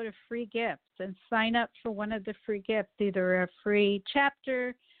 then go to free gifts and sign up for one of the free gifts, either a free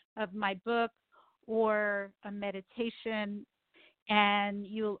chapter of my book or a meditation, and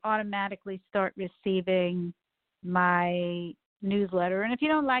you'll automatically start receiving my newsletter. And if you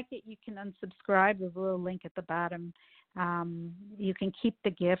don't like it, you can unsubscribe. There's a little link at the bottom You can keep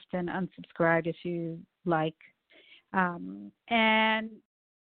the gift and unsubscribe if you like. And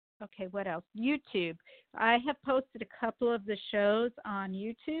okay, what else? YouTube. I have posted a couple of the shows on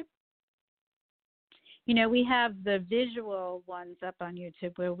YouTube. You know, we have the visual ones up on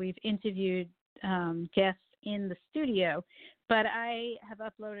YouTube where we've interviewed guests in the studio, but I have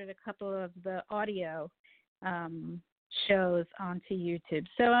uploaded a couple of the audio shows onto YouTube.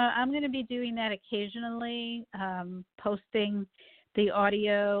 So I'm going to be doing that occasionally, posting the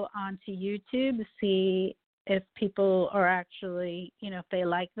audio onto YouTube to see if people are actually, you know, if they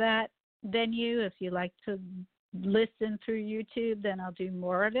like that venue. If you like to listen through YouTube, then I'll do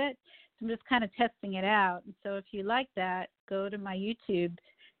more of it. So I'm just kind of testing it out. And so if you like that, go to my YouTube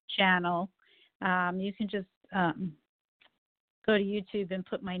channel. You can just go to YouTube and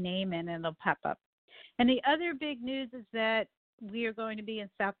put my name in and it'll pop up. And the other big news is that we are going to be in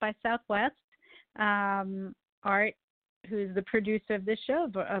South by Southwest. Art, who's the producer of this show,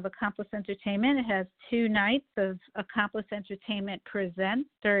 of Accomplice Entertainment, has 2 nights of Accomplice Entertainment Presents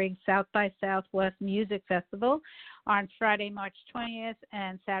during South by Southwest Music Festival on Friday, March 20th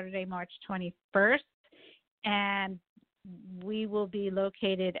and Saturday, March 21st. And we will be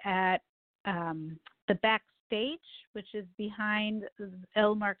located at the Backstage, which is behind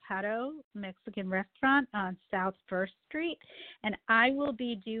El Mercado Mexican restaurant on South 1st Street. And I will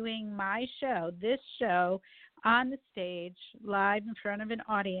be doing my show, this show, on the stage, live in front of an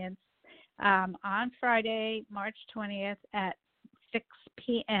audience on Friday, March 20th at 6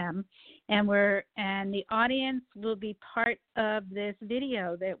 p.m. And the audience will be part of this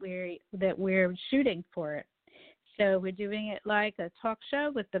video that we're shooting for it. So we're doing it like a talk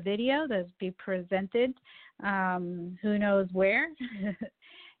show with the video that's be presented, who knows where.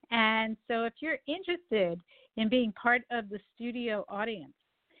 And so if you're interested in being part of the studio audience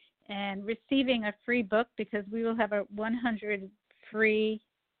and receiving a free book, because we will have 100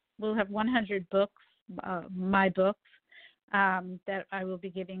 books, my books, that I will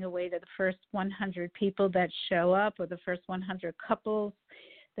be giving away to the first 100 people that show up, or the first 100 couples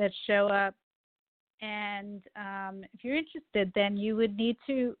that show up. And if you're interested, then you would need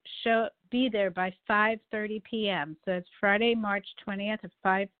to be there by 5:30 p.m. So it's Friday, March 20th at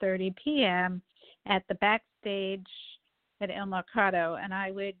 5:30 p.m. at the Backstage at El Mercado. And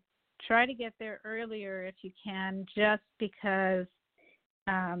I would try to get there earlier if you can, just because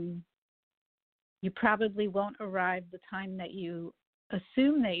you probably won't arrive the time that you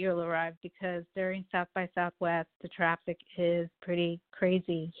assume that you'll arrive, because during South by Southwest, the traffic is pretty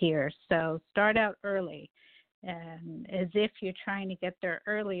crazy here. So start out early, and as if you're trying to get there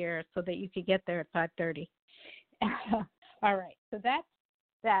earlier so that you could get there at 5:30. All right, so that's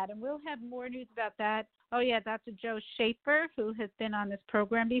that, and we'll have more news about that. Oh, yeah, Dr. Joe Schaefer, who has been on this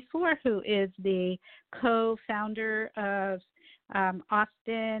program before, who is the co-founder of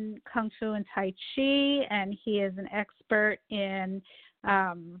Austin Kung Fu and Tai Chi, and he is an expert in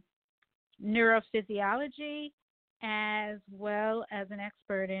neurophysiology, as well as an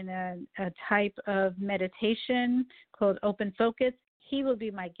expert in a type of meditation called open focus. He will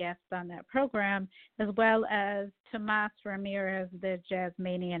be my guest on that program, as well as Tomas Ramirez, the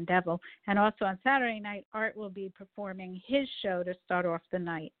Jazzmanian Devil. And also on Saturday night, Art will be performing his show to start off the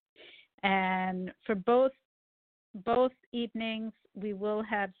night. And for both evenings, we will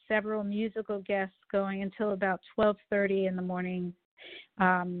have several musical guests going until about 12:30 in the morning,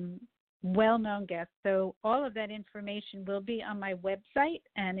 well-known guests. So all of that information will be on my website,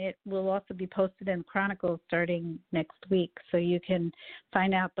 and it will also be posted in Chronicles starting next week. So you can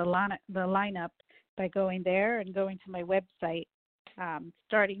find out the lineup by going there and going to my website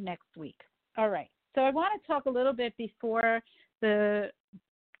starting next week. All right. So I want to talk a little bit before the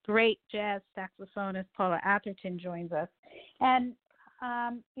great jazz saxophonist Paula Atherton joins us. And,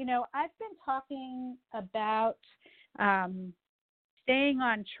 I've been talking about staying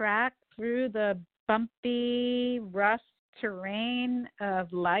on track through the bumpy, rough terrain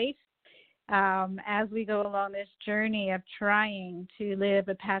of life as we go along this journey of trying to live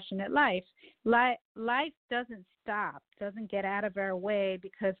a passionate life. Life doesn't stop, doesn't get out of our way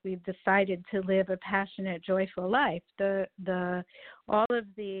because we've decided to live a passionate, joyful life. All of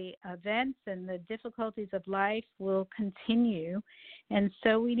the events and the difficulties of life will continue, and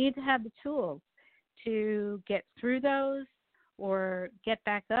so we need to have the tools to get through those or get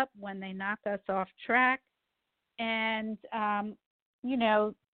back up when they knock us off track. And,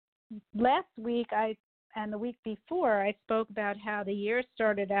 last week and the week before, I spoke about how the year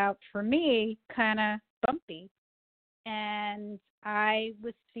started out for me kind of bumpy. And I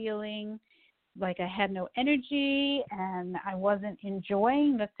was feeling like I had no energy and I wasn't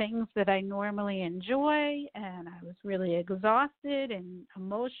enjoying the things that I normally enjoy, and I was really exhausted and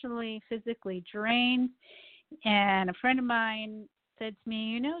emotionally, physically drained. And a friend of mine said to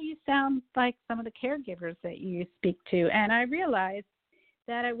me, you sound like some of the caregivers that you speak to. And I realized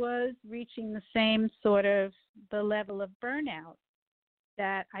that I was reaching the same sort of the level of burnout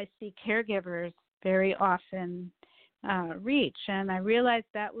that I see caregivers very often reach. And I realized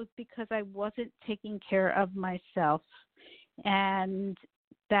that was because I wasn't taking care of myself. And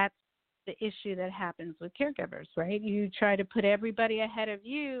that's the issue that happens with caregivers, right? You try to put everybody ahead of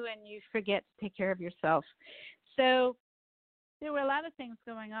you and you forget to take care of yourself. So there were a lot of things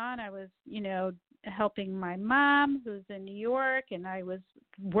going on. I was, helping my mom who's in New York, and I was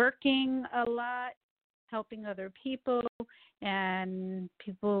working a lot, helping other people, and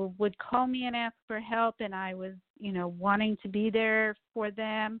people would call me and ask for help, and I was, wanting to be there for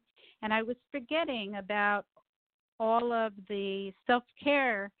them. And I was forgetting about all of the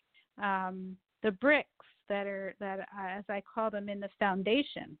self-care, the bricks that as I call them, in the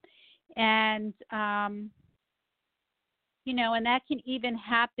foundation. And, and that can even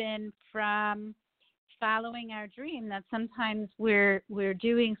happen from following our dream, that sometimes we're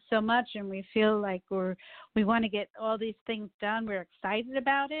doing so much and we feel like we want to get all these things done. We're excited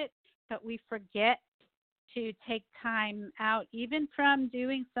about it, but we forget to take time out, even from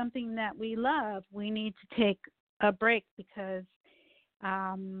doing something that we love. We need to take a break because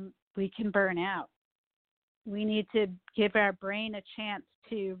we can burn out. We need to give our brain a chance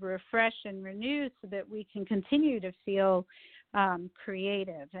to refresh and renew so that we can continue to feel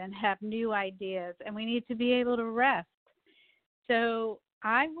creative and have new ideas, and we need to be able to rest. So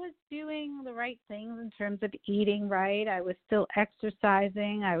I was doing the right things in terms of eating right. I was still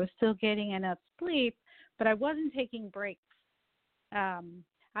exercising. I was still getting enough sleep, but I wasn't taking breaks. I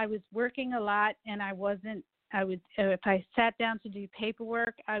was working a lot, and if I sat down to do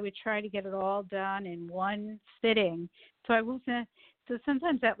paperwork, I would try to get it all done in one sitting. So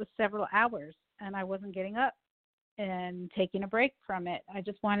sometimes that was several hours, and I wasn't getting up and taking a break from it. I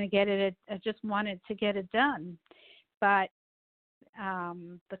just wanted to get it done. But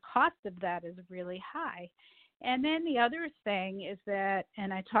the cost of that is really high. And then the other thing is that,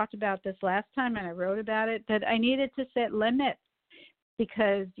 and I talked about this last time and I wrote about it, that I needed to set limits,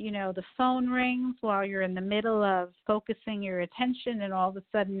 because, the phone rings while you're in the middle of focusing your attention, and all of a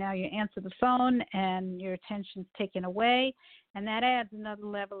sudden now you answer the phone and your attention's taken away, and that adds another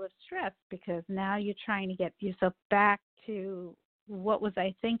level of stress, because now you're trying to get yourself back to what was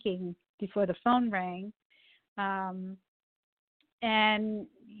I thinking before the phone rang. And,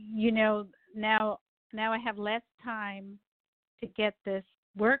 now I have less time to get this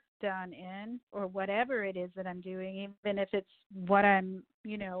work done in, or whatever it is that I'm doing, even if it's what I'm,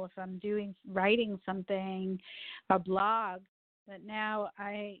 if I'm writing something, a blog, but now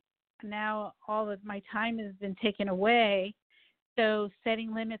all of my time has been taken away. So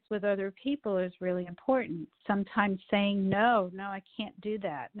setting limits with other people is really important. Sometimes saying, no, I can't do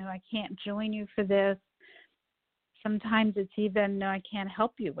that. No, I can't join you for this. Sometimes it's even, no, I can't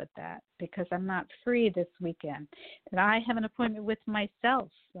help you with that because I'm not free this weekend. And I have an appointment with myself.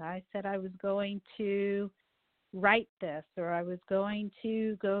 I said I was going to write this, or I was going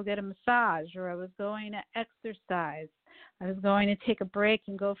to go get a massage, or I was going to exercise. I was going to take a break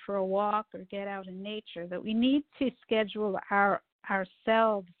and go for a walk or get out in nature. That we need to schedule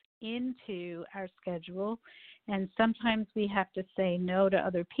ourselves into our schedule. And sometimes we have to say no to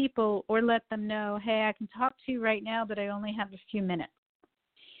other people, or let them know, hey, I can talk to you right now, but I only have a few minutes.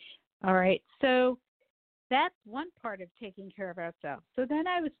 All right. So that's one part of taking care of ourselves. So then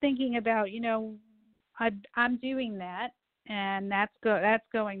I was thinking about, I'm doing that, and that's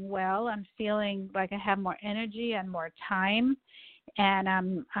going well. I'm feeling like I have more energy and more time, and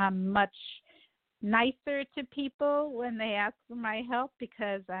I'm much nicer to people when they ask for my help,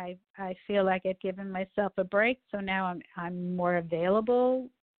 because I feel like I've given myself a break. So now I'm more available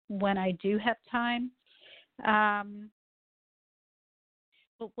when I do have time.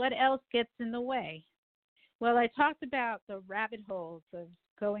 But what else gets in the way? Well, I talked about the rabbit holes of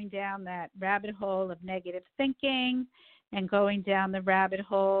going down that rabbit hole of negative thinking, and going down the rabbit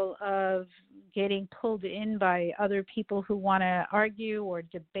hole of getting pulled in by other people who want to argue or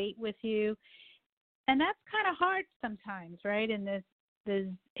debate with you. And that's kind of hard sometimes, right? In this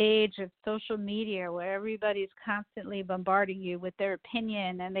age of social media, where everybody's constantly bombarding you with their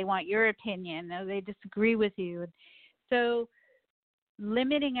opinion, and they want your opinion, or they disagree with you. So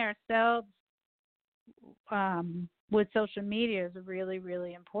limiting ourselves with social media is really,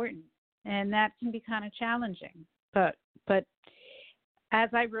 really important, and that can be kind of challenging. But as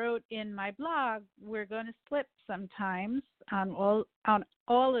I wrote in my blog, we're going to slip sometimes on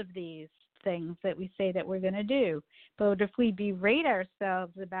all of these things that we say that we're going to do. But if we berate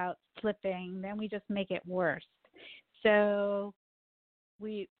ourselves about slipping, then we just make it worse. So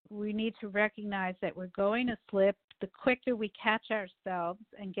we need to recognize that we're going to slip. The quicker we catch ourselves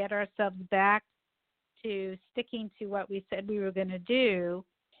and get ourselves back to sticking to what we said we were going to do,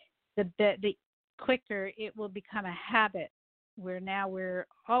 the quicker it will become a habit where now we're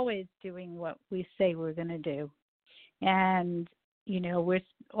always doing what we say we're going to do. And, we're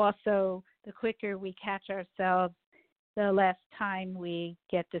also, the quicker we catch ourselves, the less time we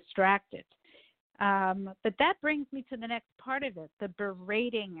get distracted. But that brings me to the next part of it, the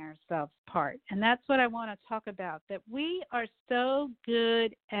berating ourselves part. And that's what I want to talk about, that we are so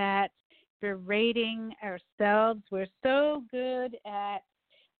good at berating ourselves. We're so good at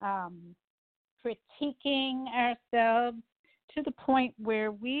critiquing ourselves to the point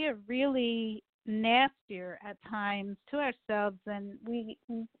where we are really nastier at times to ourselves than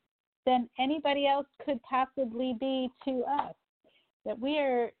anybody else could possibly be to us. That we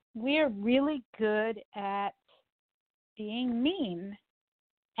are really good at being mean.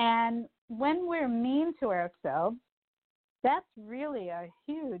 And when we're mean to ourselves, that's really a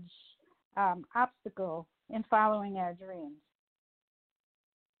huge obstacle in following our dreams.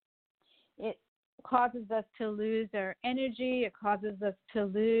 It causes us to lose our energy. It causes us to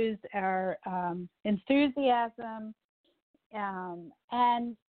lose our enthusiasm.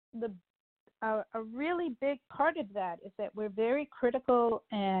 And a really big part of that is that we're very critical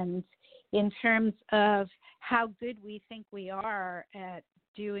and in terms of how good we think we are at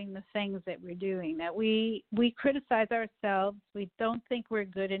doing the things that we're doing, that we criticize ourselves. We don't think we're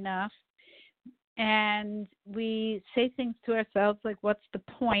good enough. And we say things to ourselves like, what's the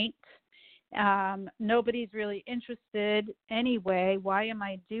point? Nobody's really interested anyway. Why am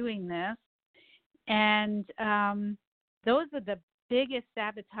I doing this? And those are the biggest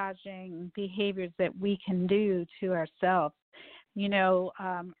sabotaging behaviors that we can do to ourselves.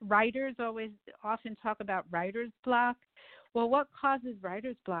 Writers often talk about writer's block. Well, what causes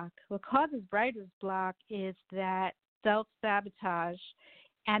writer's block? What causes writer's block is that self-sabotage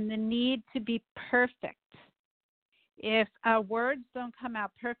and the need to be perfect. If our words don't come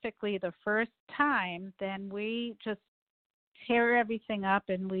out perfectly the first time, then we just tear everything up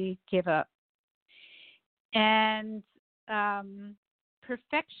and we give up. And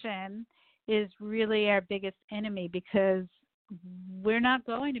perfection is really our biggest enemy because we're not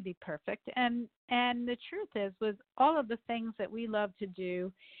going to be perfect. And the truth is, with all of the things that we love to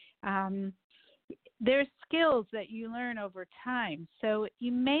do, there's skills that you learn over time. So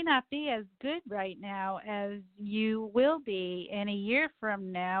you may not be as good right now as you will be in a year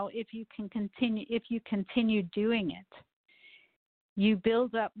from now if you continue doing it. You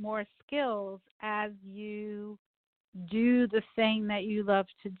build up more skills as you do the thing that you love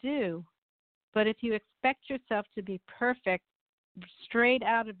to do. But if you expect yourself to be perfect straight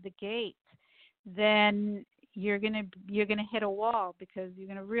out of the gate, then you're gonna hit a wall because you're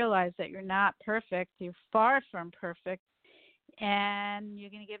gonna realize that you're not perfect. You're far from perfect, and you're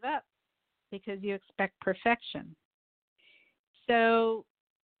gonna give up because you expect perfection. So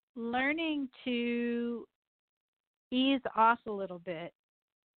learning to ease off a little bit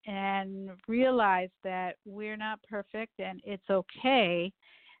and realize that we're not perfect and it's okay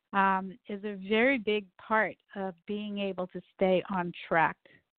is a very big part of being able to stay on track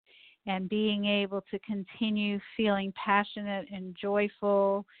and being able to continue feeling passionate and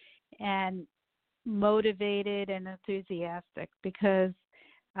joyful and motivated and enthusiastic because,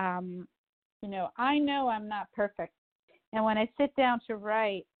 I know I'm not perfect. And when I sit down to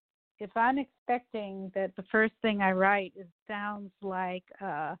write, if I'm expecting that the first thing I write sounds like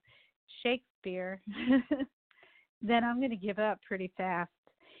Shakespeare, then I'm going to give up pretty fast.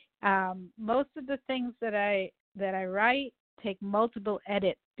 Most of the things that I write take multiple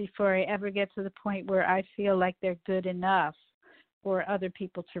edits before I ever get to the point where I feel like they're good enough for other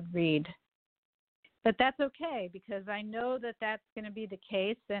people to read. But that's okay because I know that that's going to be the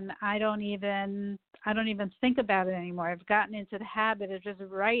case, and I don't even think about it anymore. I've gotten into the habit of just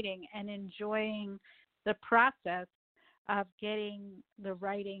writing and enjoying the process of getting the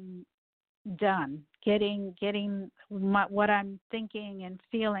writing done, getting what I'm thinking and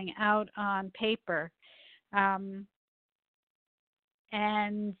feeling out on paper.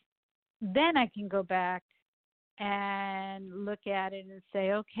 And then I can go back and look at it and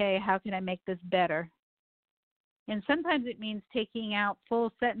say, okay, how can I make this better? And sometimes it means taking out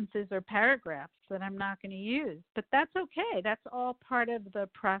full sentences or paragraphs that I'm not going to use, but that's okay. That's all part of the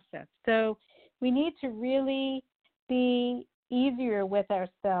process. So we need to really be easier with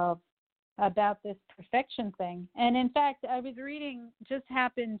ourselves about this perfection thing. And in fact, I was just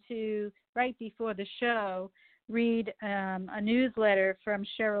happened to, right before the show, read a newsletter from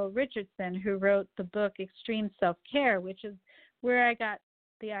Cheryl Richardson, who wrote the book Extreme Self-Care, which is where I got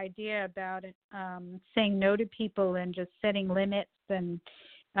the idea about saying no to people and just setting limits. And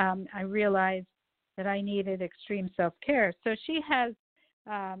I realized that I needed extreme self-care. So she has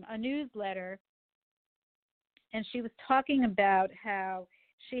a newsletter, and she was talking about how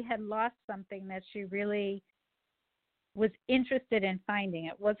she had lost something that she really was interested in finding.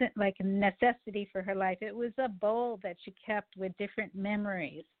 It wasn't like a necessity for her life. It was a bowl that she kept with different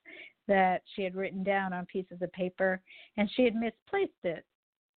memories that she had written down on pieces of paper, and she had misplaced it.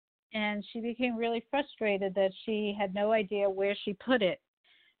 And she became really frustrated that she had no idea where she put it.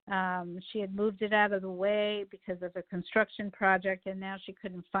 She had moved it out of the way because of a construction project, and now she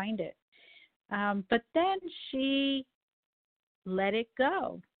couldn't find it. But then she let it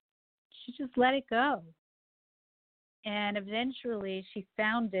go. She just let it go. And eventually she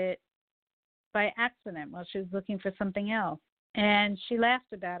found it by accident while she was looking for something else. And she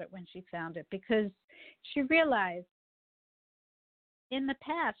laughed about it when she found it, because she realized in the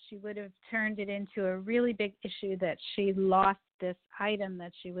past she would have turned it into a really big issue that she lost this item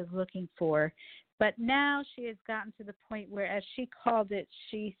that she was looking for. But now she has gotten to the point where, as she called it,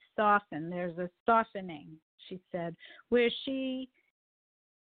 she softened. There's a softening, she said, where she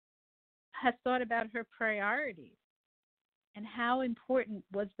has thought about her priorities and how important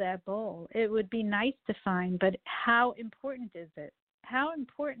was that bowl. It would be nice to find, but how important is it? How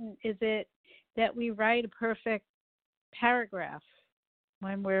important is it that we write a perfect paragraph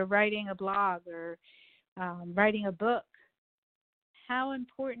when we're writing a blog or writing a book? How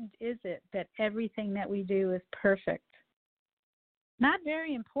important is it that everything that we do is perfect? Not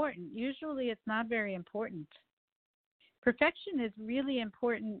very important. Usually it's not very important. Perfection is really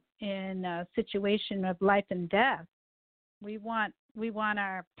important in a situation of life and death. We want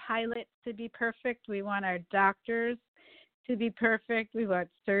our pilots to be perfect. We want our doctors to be perfect. We want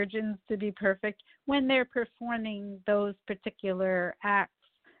surgeons to be perfect when they're performing those particular acts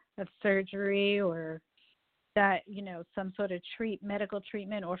of surgery or that, some sort of medical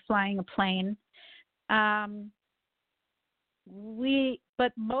treatment or flying a plane. But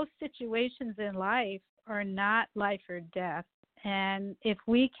most situations in life are not life or death. And if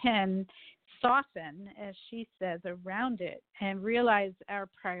we can soften, as she says, around it and realize our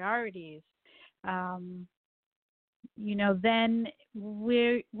priorities, then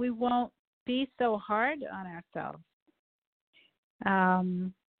we won't be so hard on ourselves.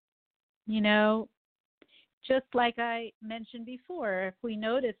 Just like I mentioned before, if we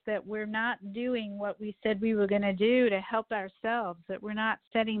notice that we're not doing what we said we were going to do to help ourselves, that we're not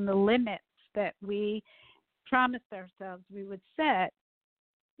setting the limits that we promised ourselves we would set,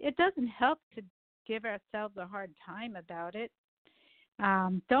 it doesn't help to give ourselves a hard time about it.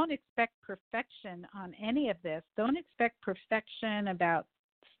 Don't expect perfection on any of this. Don't expect perfection about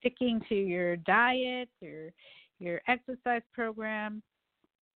sticking to your diet or your exercise program.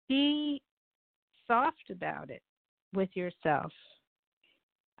 Be soft about it with yourself.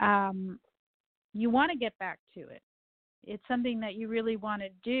 You want to get back to it. It's something that you really want to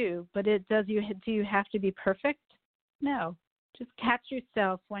do, but do you have to be perfect? No. Just catch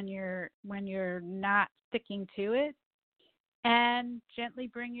yourself when you're not sticking to it and gently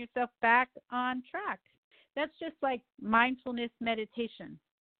bring yourself back on track. That's just like mindfulness meditation.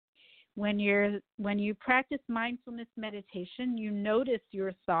 When you practice mindfulness meditation, you notice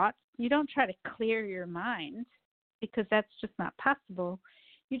your thoughts. You don't try to clear your mind, because that's just not possible.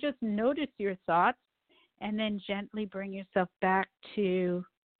 You just notice your thoughts and then gently bring yourself back to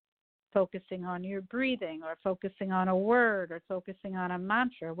focusing on your breathing or focusing on a word or focusing on a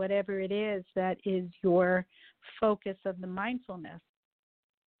mantra, whatever it is that is your focus of the mindfulness.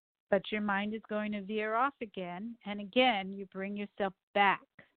 But your mind is going to veer off again, and again, you bring yourself back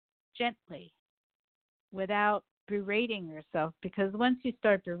gently without berating yourself, because once you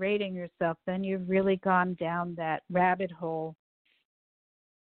start berating yourself, then you've really gone down that rabbit hole.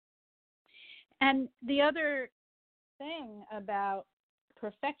 And the other thing about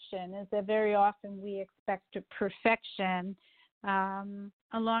perfection is that very often we expect perfection along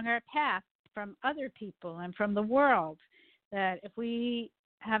our path from other people and from the world. That if we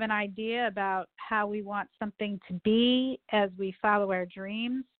have an idea about how we want something to be as we follow our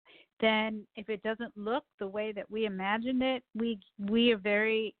dreams, then if it doesn't look the way that we imagined it, we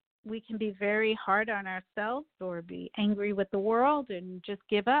can be very hard on ourselves or be angry with the world and just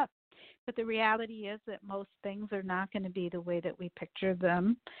give up. But the reality is that most things are not going to be the way that we picture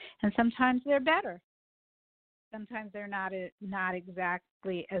them, and sometimes they're better. Sometimes they're not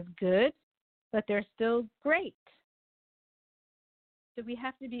exactly as good, but they're still great. So we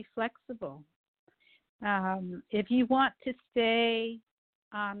have to be flexible. If you want to stay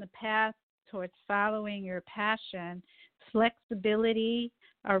on the path towards following your passion, flexibility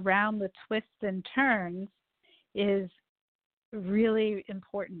around the twists and turns is really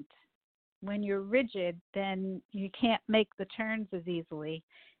important. When you're rigid, then you can't make the turns as easily,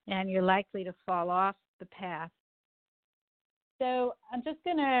 and you're likely to fall off the path. So I'm just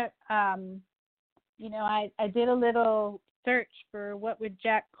going to, I did a little search for what would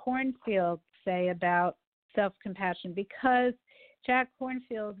Jack Kornfield say about self-compassion, because Jack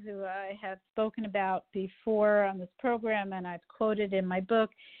Kornfield, who I have spoken about before on this program and I've quoted in my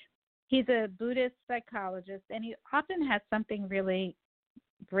book, he's a Buddhist psychologist, and he often has something really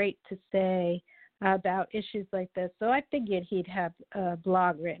great to say about issues like this. So I figured he'd have a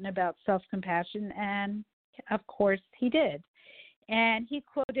blog written about self-compassion, and of course he did. And he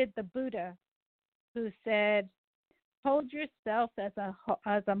quoted the Buddha, who said, "Hold yourself as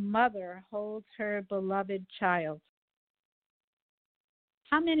a mother holds her beloved child."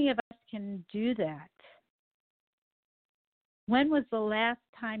 How many of us can do that? When was the last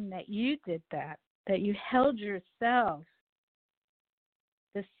time that you did that you held yourself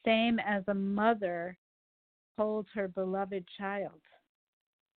the same as a mother holds her beloved child?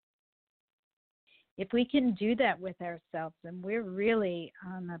 If we can do that with ourselves, then we're really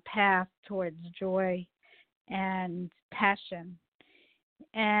on the path towards joy and passion.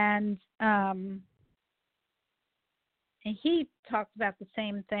 And he talked about the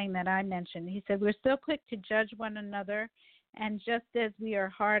same thing that I mentioned. He said, we're so quick to judge one another, and just as we are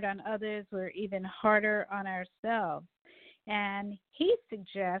hard on others, we're even harder on ourselves. And he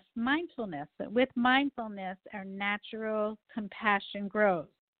suggests mindfulness, that with mindfulness, our natural compassion grows.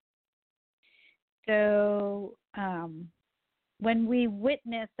 So when we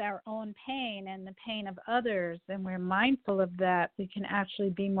witness our own pain and the pain of others, and we're mindful of that, we can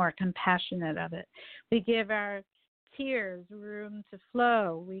actually be more compassionate of it. We give our tears room to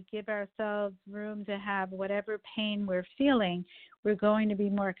flow. We give ourselves room to have whatever pain we're feeling. We're going to be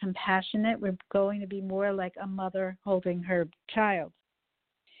more compassionate. We're going to be more like a mother holding her child.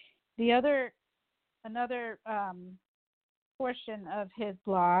 Another portion of his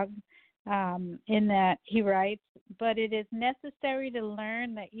blog, in that he writes, but it is necessary to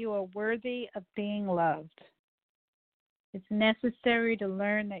learn that you are worthy of being loved. It's necessary to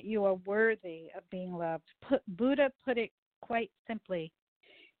learn that you are worthy of being loved. Buddha put it quite simply.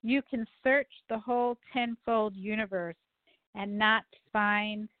 You can search the whole tenfold universe and not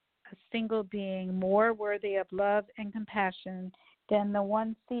find a single being more worthy of love and compassion than the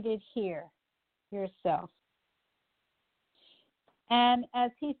one seated here, yourself. And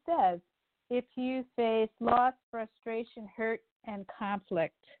as he says, if you face loss, frustration, hurt, and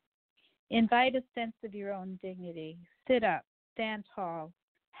conflict, invite a sense of your own dignity. Sit up, stand tall,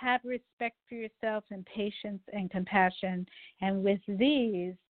 have respect for yourself and patience and compassion. And with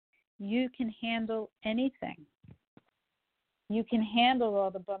these, you can handle anything. You can handle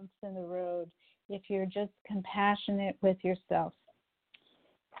all the bumps in the road if you're just compassionate with yourself.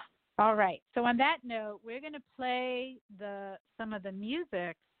 All right. So on that note, we're going to play some of the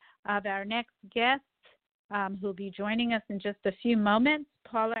music of our next guest, who'll be joining us in just a few moments,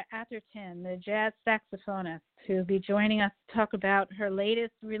 Paula Atherton, the jazz saxophonist, who'll be joining us to talk about her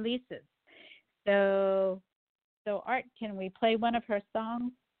latest releases. So Art, can we play one of her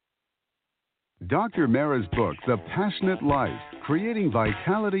songs? Dr. Mara's book, The Passionate Life, Creating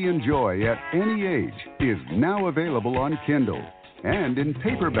Vitality and Joy at Any Age, is now available on Kindle and in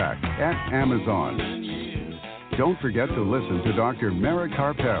paperback at Amazon. Don't forget to listen to Dr. Mara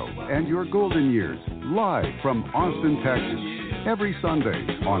Carpel and Your Golden Years live from Austin, Texas, every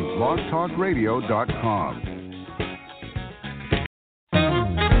Sunday on blogtalkradio.com.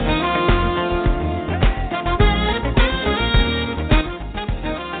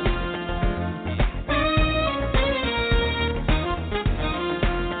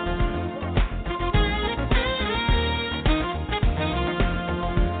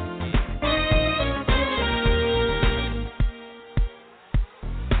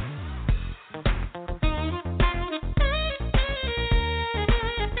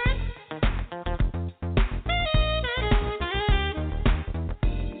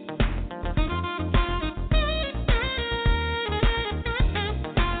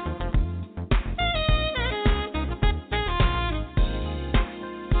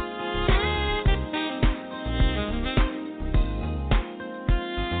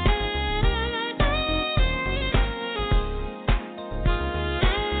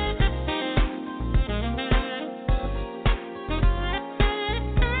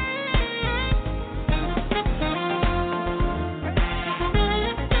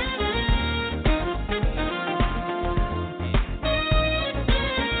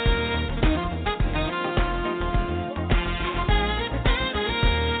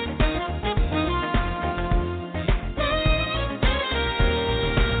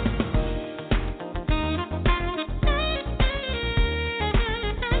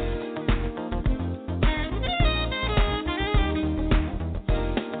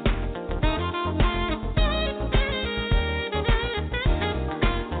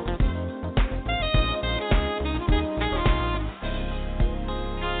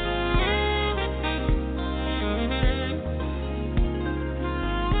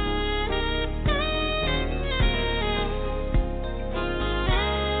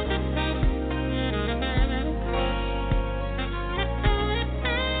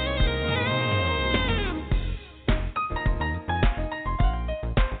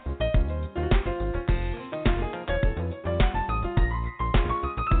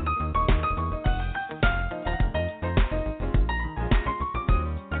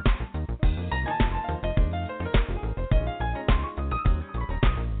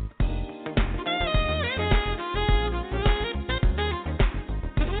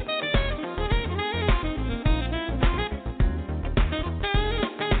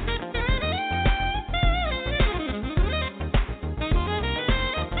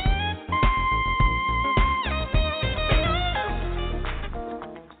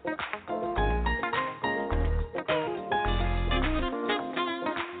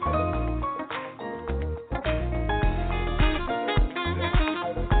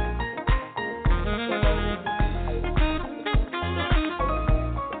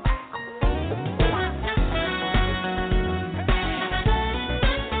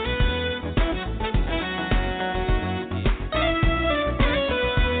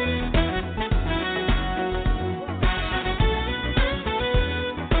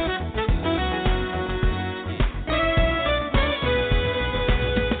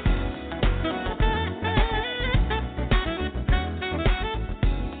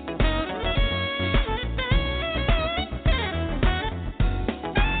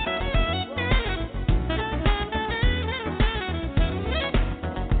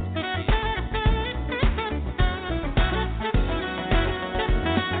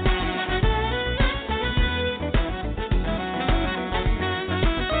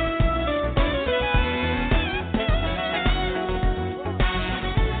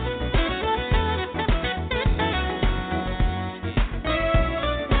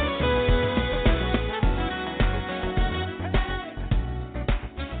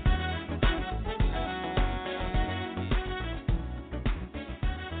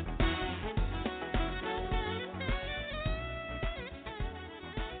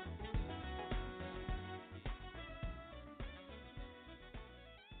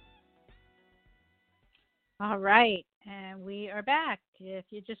 All right, and we are back. If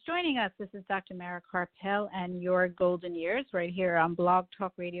you're just joining us, this is Dr. Mara Karpel and Your Golden Years right here on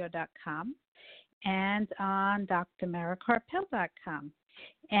blogtalkradio.com and on drmarakarpel.com.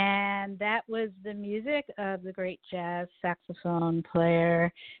 And that was the music of the great jazz saxophone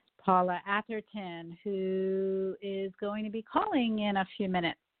player Paula Atherton, who is going to be calling in a few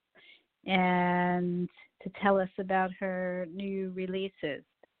minutes and to tell us about her new releases.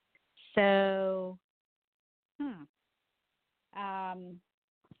 So,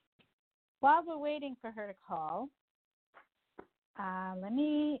 while we're waiting for her to call, let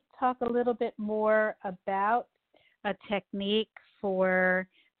me talk a little bit more about a technique for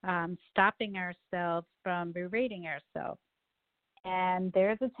stopping ourselves from berating ourselves. And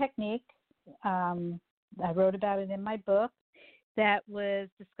there's a technique, I wrote about it in my book, that was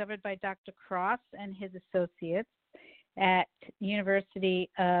discovered by Dr. Cross and his associates at University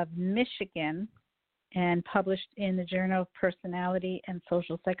of Michigan and published in the Journal of Personality and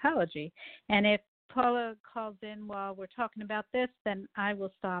Social Psychology. And if Paula calls in while we're talking about this, then I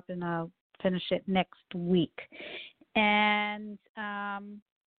will stop and I'll finish it next week. And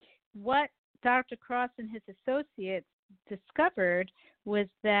what Dr. Cross and his associates discovered was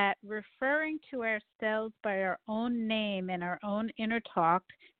that referring to ourselves by our own name and our own inner talk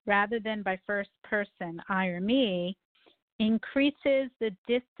rather than by first person, I or me, increases the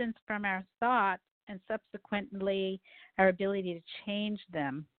distance from our thoughts and subsequently our ability to change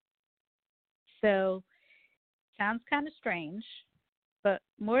them. So, sounds kind of strange, but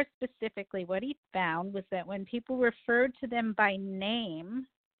more specifically, what he found was that when people referred to them by name,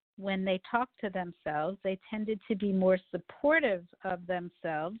 when they talked to themselves, they tended to be more supportive of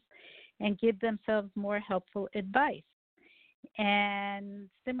themselves and give themselves more helpful advice. And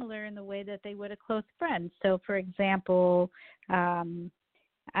similar in the way that they would a close friend. So, for example,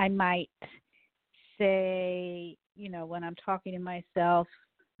 I might say, when I'm talking to myself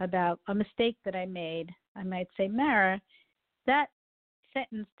about a mistake that I made, I might say, Mara, that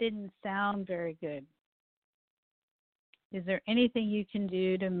sentence didn't sound very good. Is there anything you can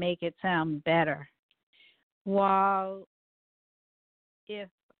do to make it sound better? While if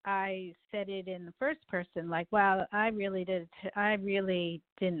I said it in the first person, like, wow, I really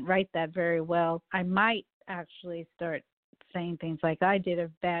didn't write that very well, I might actually start saying things like, I did a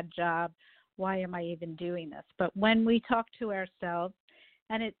bad job. Why am I even doing this? But when we talk to ourselves,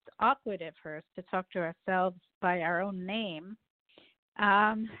 and it's awkward at first to talk to ourselves by our own name,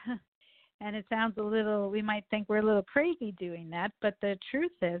 and it sounds we might think we're a little crazy doing that, but the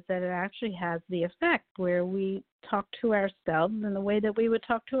truth is that it actually has the effect where we talk to ourselves in the way that we would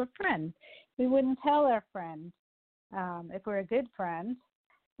talk to a friend. We wouldn't tell our friend, if we're a good friend,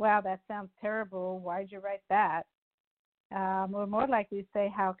 wow, that sounds terrible, why'd you write that? We're more likely to say,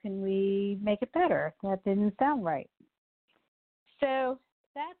 how can we make it better? That didn't sound right. So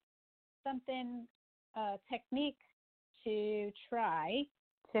that's something, a technique to try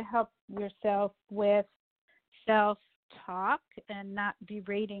to help yourself with self-talk and not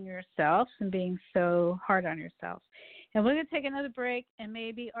berating yourself and being so hard on yourself. And we're going to take another break, and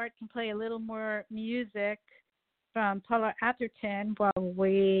maybe Art can play a little more music from Paula Atherton while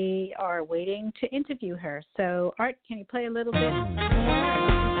we are waiting to interview her. So, Art, can you play a little bit more?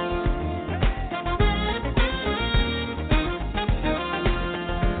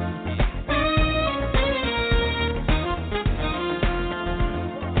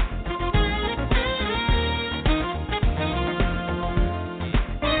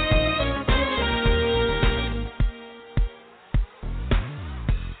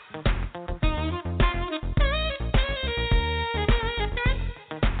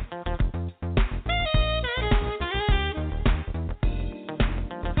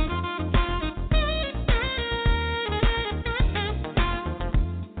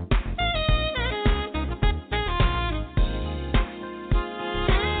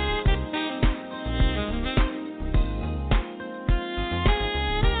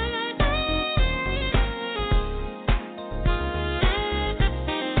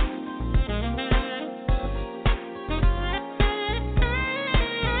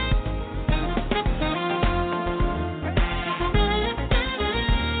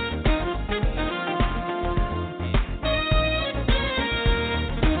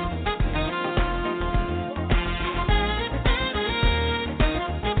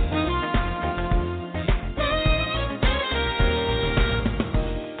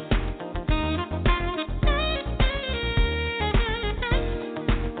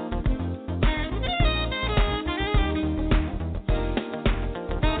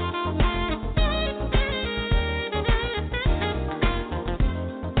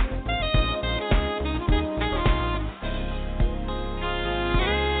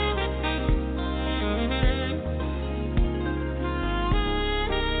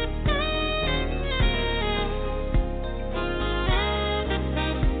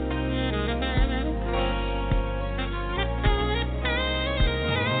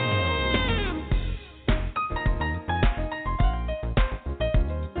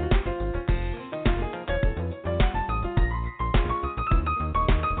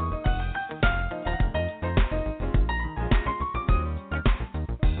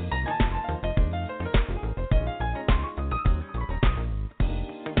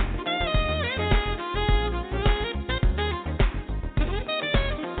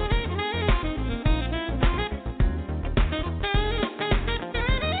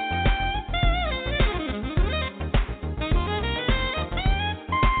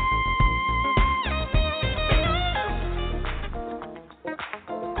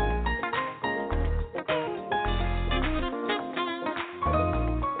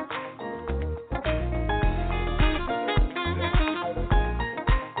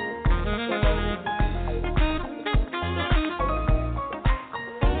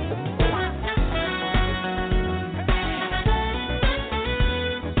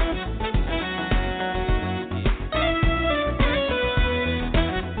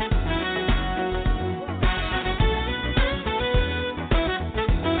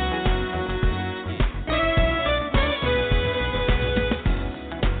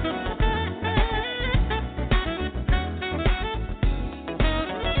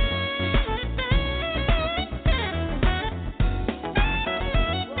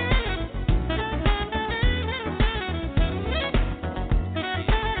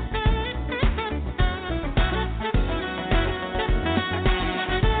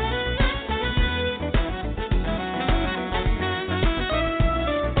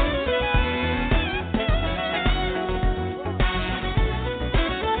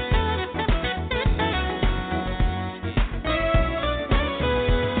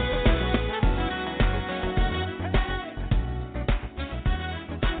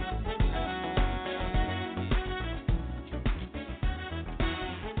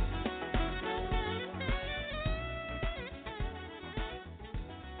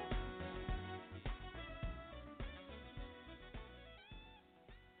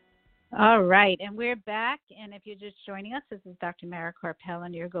 All right, and we're back. And if you're just joining us, this is Dr. Mara Carpel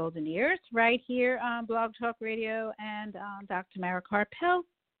on Your Golden Ears, right here on Blog Talk Radio and on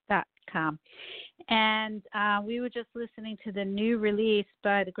drmaracarpel.com. And we were just listening to the new release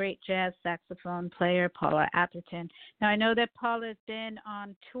by the great jazz saxophone player Paula Atherton. Now, I know that Paula's been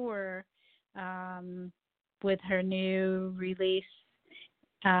on tour with her new release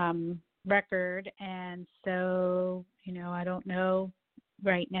record, and so, I don't know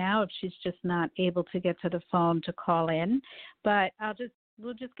right now if she's just not able to get to the phone to call in, but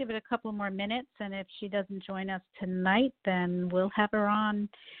we'll just give it a couple more minutes, and if she doesn't join us tonight, then we'll have her on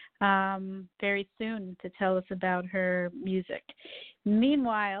very soon to tell us about her music.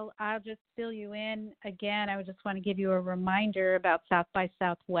 Meanwhile, I'll just fill you in again. I just want to give you a reminder about South by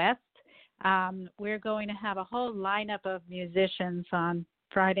Southwest. We're going to have a whole lineup of musicians on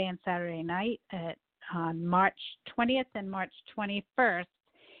Friday and Saturday night on March 20th and March 21st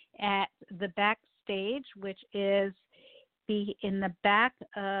at the backstage, which is in the back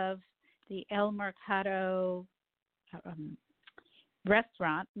of the El Mercado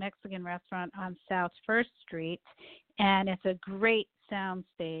restaurant, Mexican restaurant on South 1st Street, and it's a great sound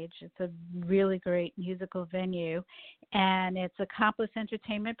stage. It's a really great musical venue, and it's Accomplice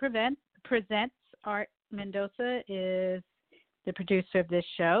Entertainment presents. Art Mendoza is the producer of this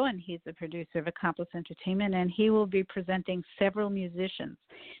show, and he's the producer of Accomplice Entertainment, and he will be presenting several musicians.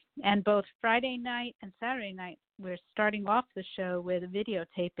 And both Friday night and Saturday night, we're starting off the show with a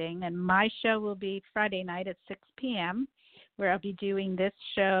videotaping, and my show will be Friday night at 6 p.m., where I'll be doing this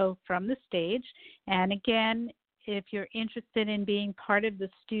show from the stage. And again, if you're interested in being part of the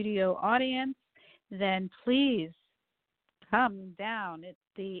studio audience, then please come down.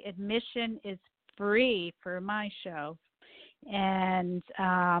 The admission is free for my show. And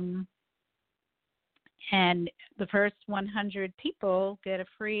the first 100 people get a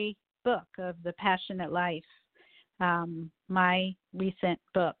free book of The Passionate Life, my recent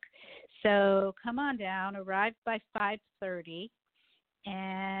book. So come on down, arrive by 5:30,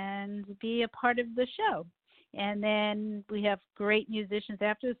 and be a part of the show. And then we have great musicians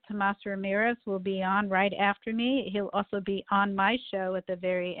after this. Tomas Ramirez will be on right after me. He'll also be on my show at the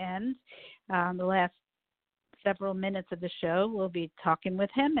very end. The last several minutes of the show, we'll be talking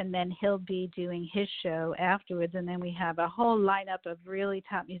with him, and then he'll be doing his show afterwards. And then we have a whole lineup of really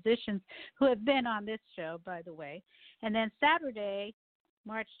top musicians who have been on this show, by the way. And then Saturday,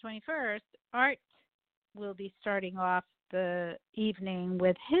 March 21st, Art will be starting off the evening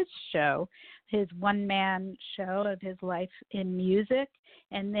with his show, his one-man show of his life in music,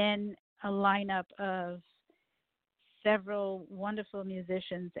 and then a lineup of several wonderful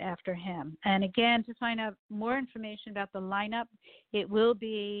musicians after him. And again, to find out more information about the lineup, it will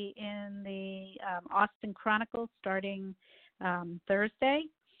be in the Austin Chronicle starting Thursday,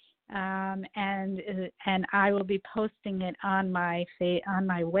 and I will be posting it on my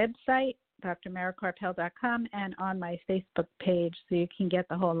website, drmaracarpel.com, and on my Facebook page, so you can get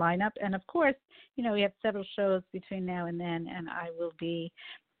the whole lineup. And of course, we have several shows between now and then, and I will be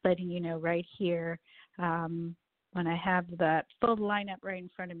letting you know right here when I have that full lineup right in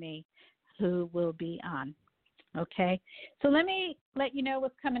front of me who will be on. Okay, so let me let you know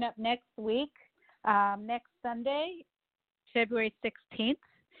what's coming up next week. Next Sunday, February 16th,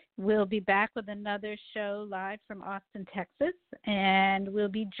 we'll be back with another show live from Austin, Texas, and we'll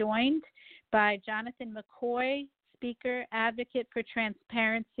be joined by Jonathan McCoy, speaker, advocate for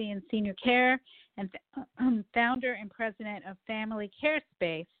transparency in senior care, and founder and president of Family Care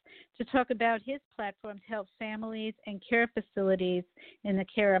Space, to talk about his platform to help families and care facilities in the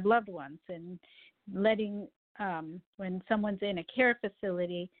care of loved ones, and letting, when someone's in a care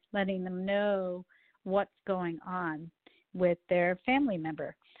facility, letting them know what's going on with their family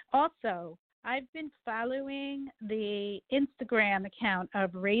member. Also, I've been following the Instagram account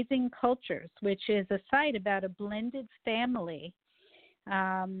of Raising Cultures, which is a site about a blended family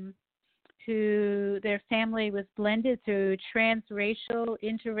who their family was blended through transracial,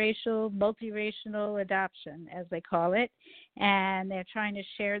 interracial, multiracial adoption, as they call it. And they're trying to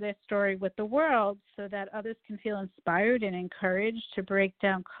share their story with the world so that others can feel inspired and encouraged to break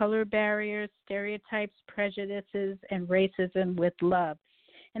down color barriers, stereotypes, prejudices, and racism with love.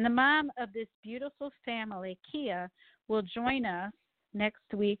 And the mom of this beautiful family, Kia, will join us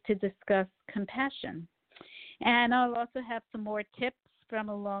next week to discuss compassion. And I'll also have some more tips from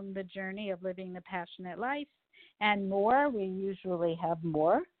along the journey of living the passionate life and more. We usually have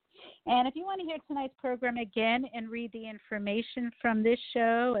more. And if you want to hear tonight's program again and read the information from this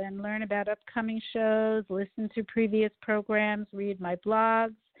show and learn about upcoming shows, listen to previous programs, read my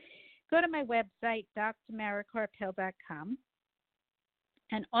blogs, go to my website, drmaracarpel.com.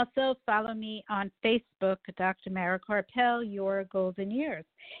 And also follow me on Facebook, Dr. Mara Karpel, Your Golden Years.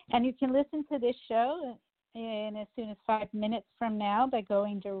 And you can listen to this show in as soon as 5 minutes from now by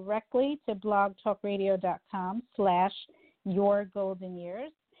going directly to blogtalkradio.com/Your Golden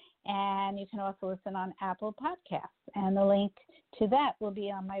Years. And you can also listen on Apple Podcasts. And the link to that will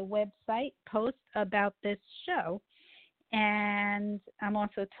be on my website post about this show. And I'm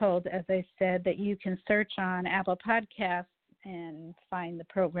also told, as I said, that you can search on Apple Podcasts and find the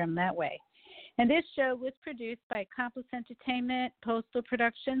program that way. And this show was produced by Accomplice Entertainment, Postal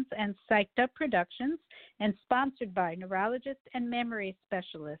Productions, and Psyched Up Productions, and sponsored by neurologist and memory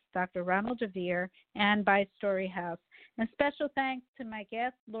specialist Dr. Ronald DeVere, and by Storyhouse. And special thanks to my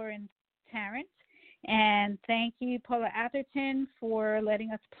guest, Lauren Tarrent. And thank you, Paula Atherton, for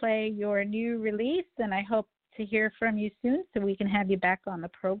letting us play your new release. And I hope to hear from you soon so we can have you back on the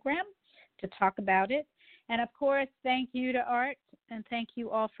program to talk about it. And, of course, thank you to Art, and thank you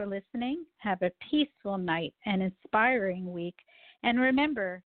all for listening. Have a peaceful night and inspiring week. And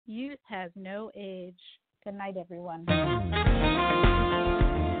remember, youth has no age. Good night, everyone.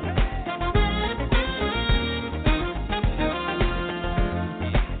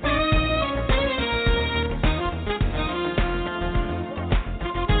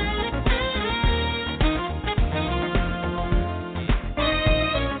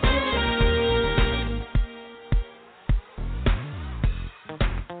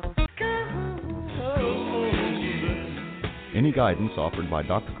 Any guidance offered by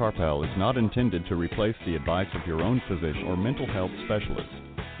Dr. Karpel is not intended to replace the advice of your own physician or mental health specialist.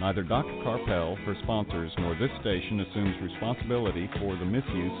 Neither Dr. Karpel, her sponsors, nor this station assumes responsibility for the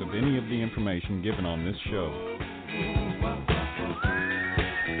misuse of any of the information given on this show.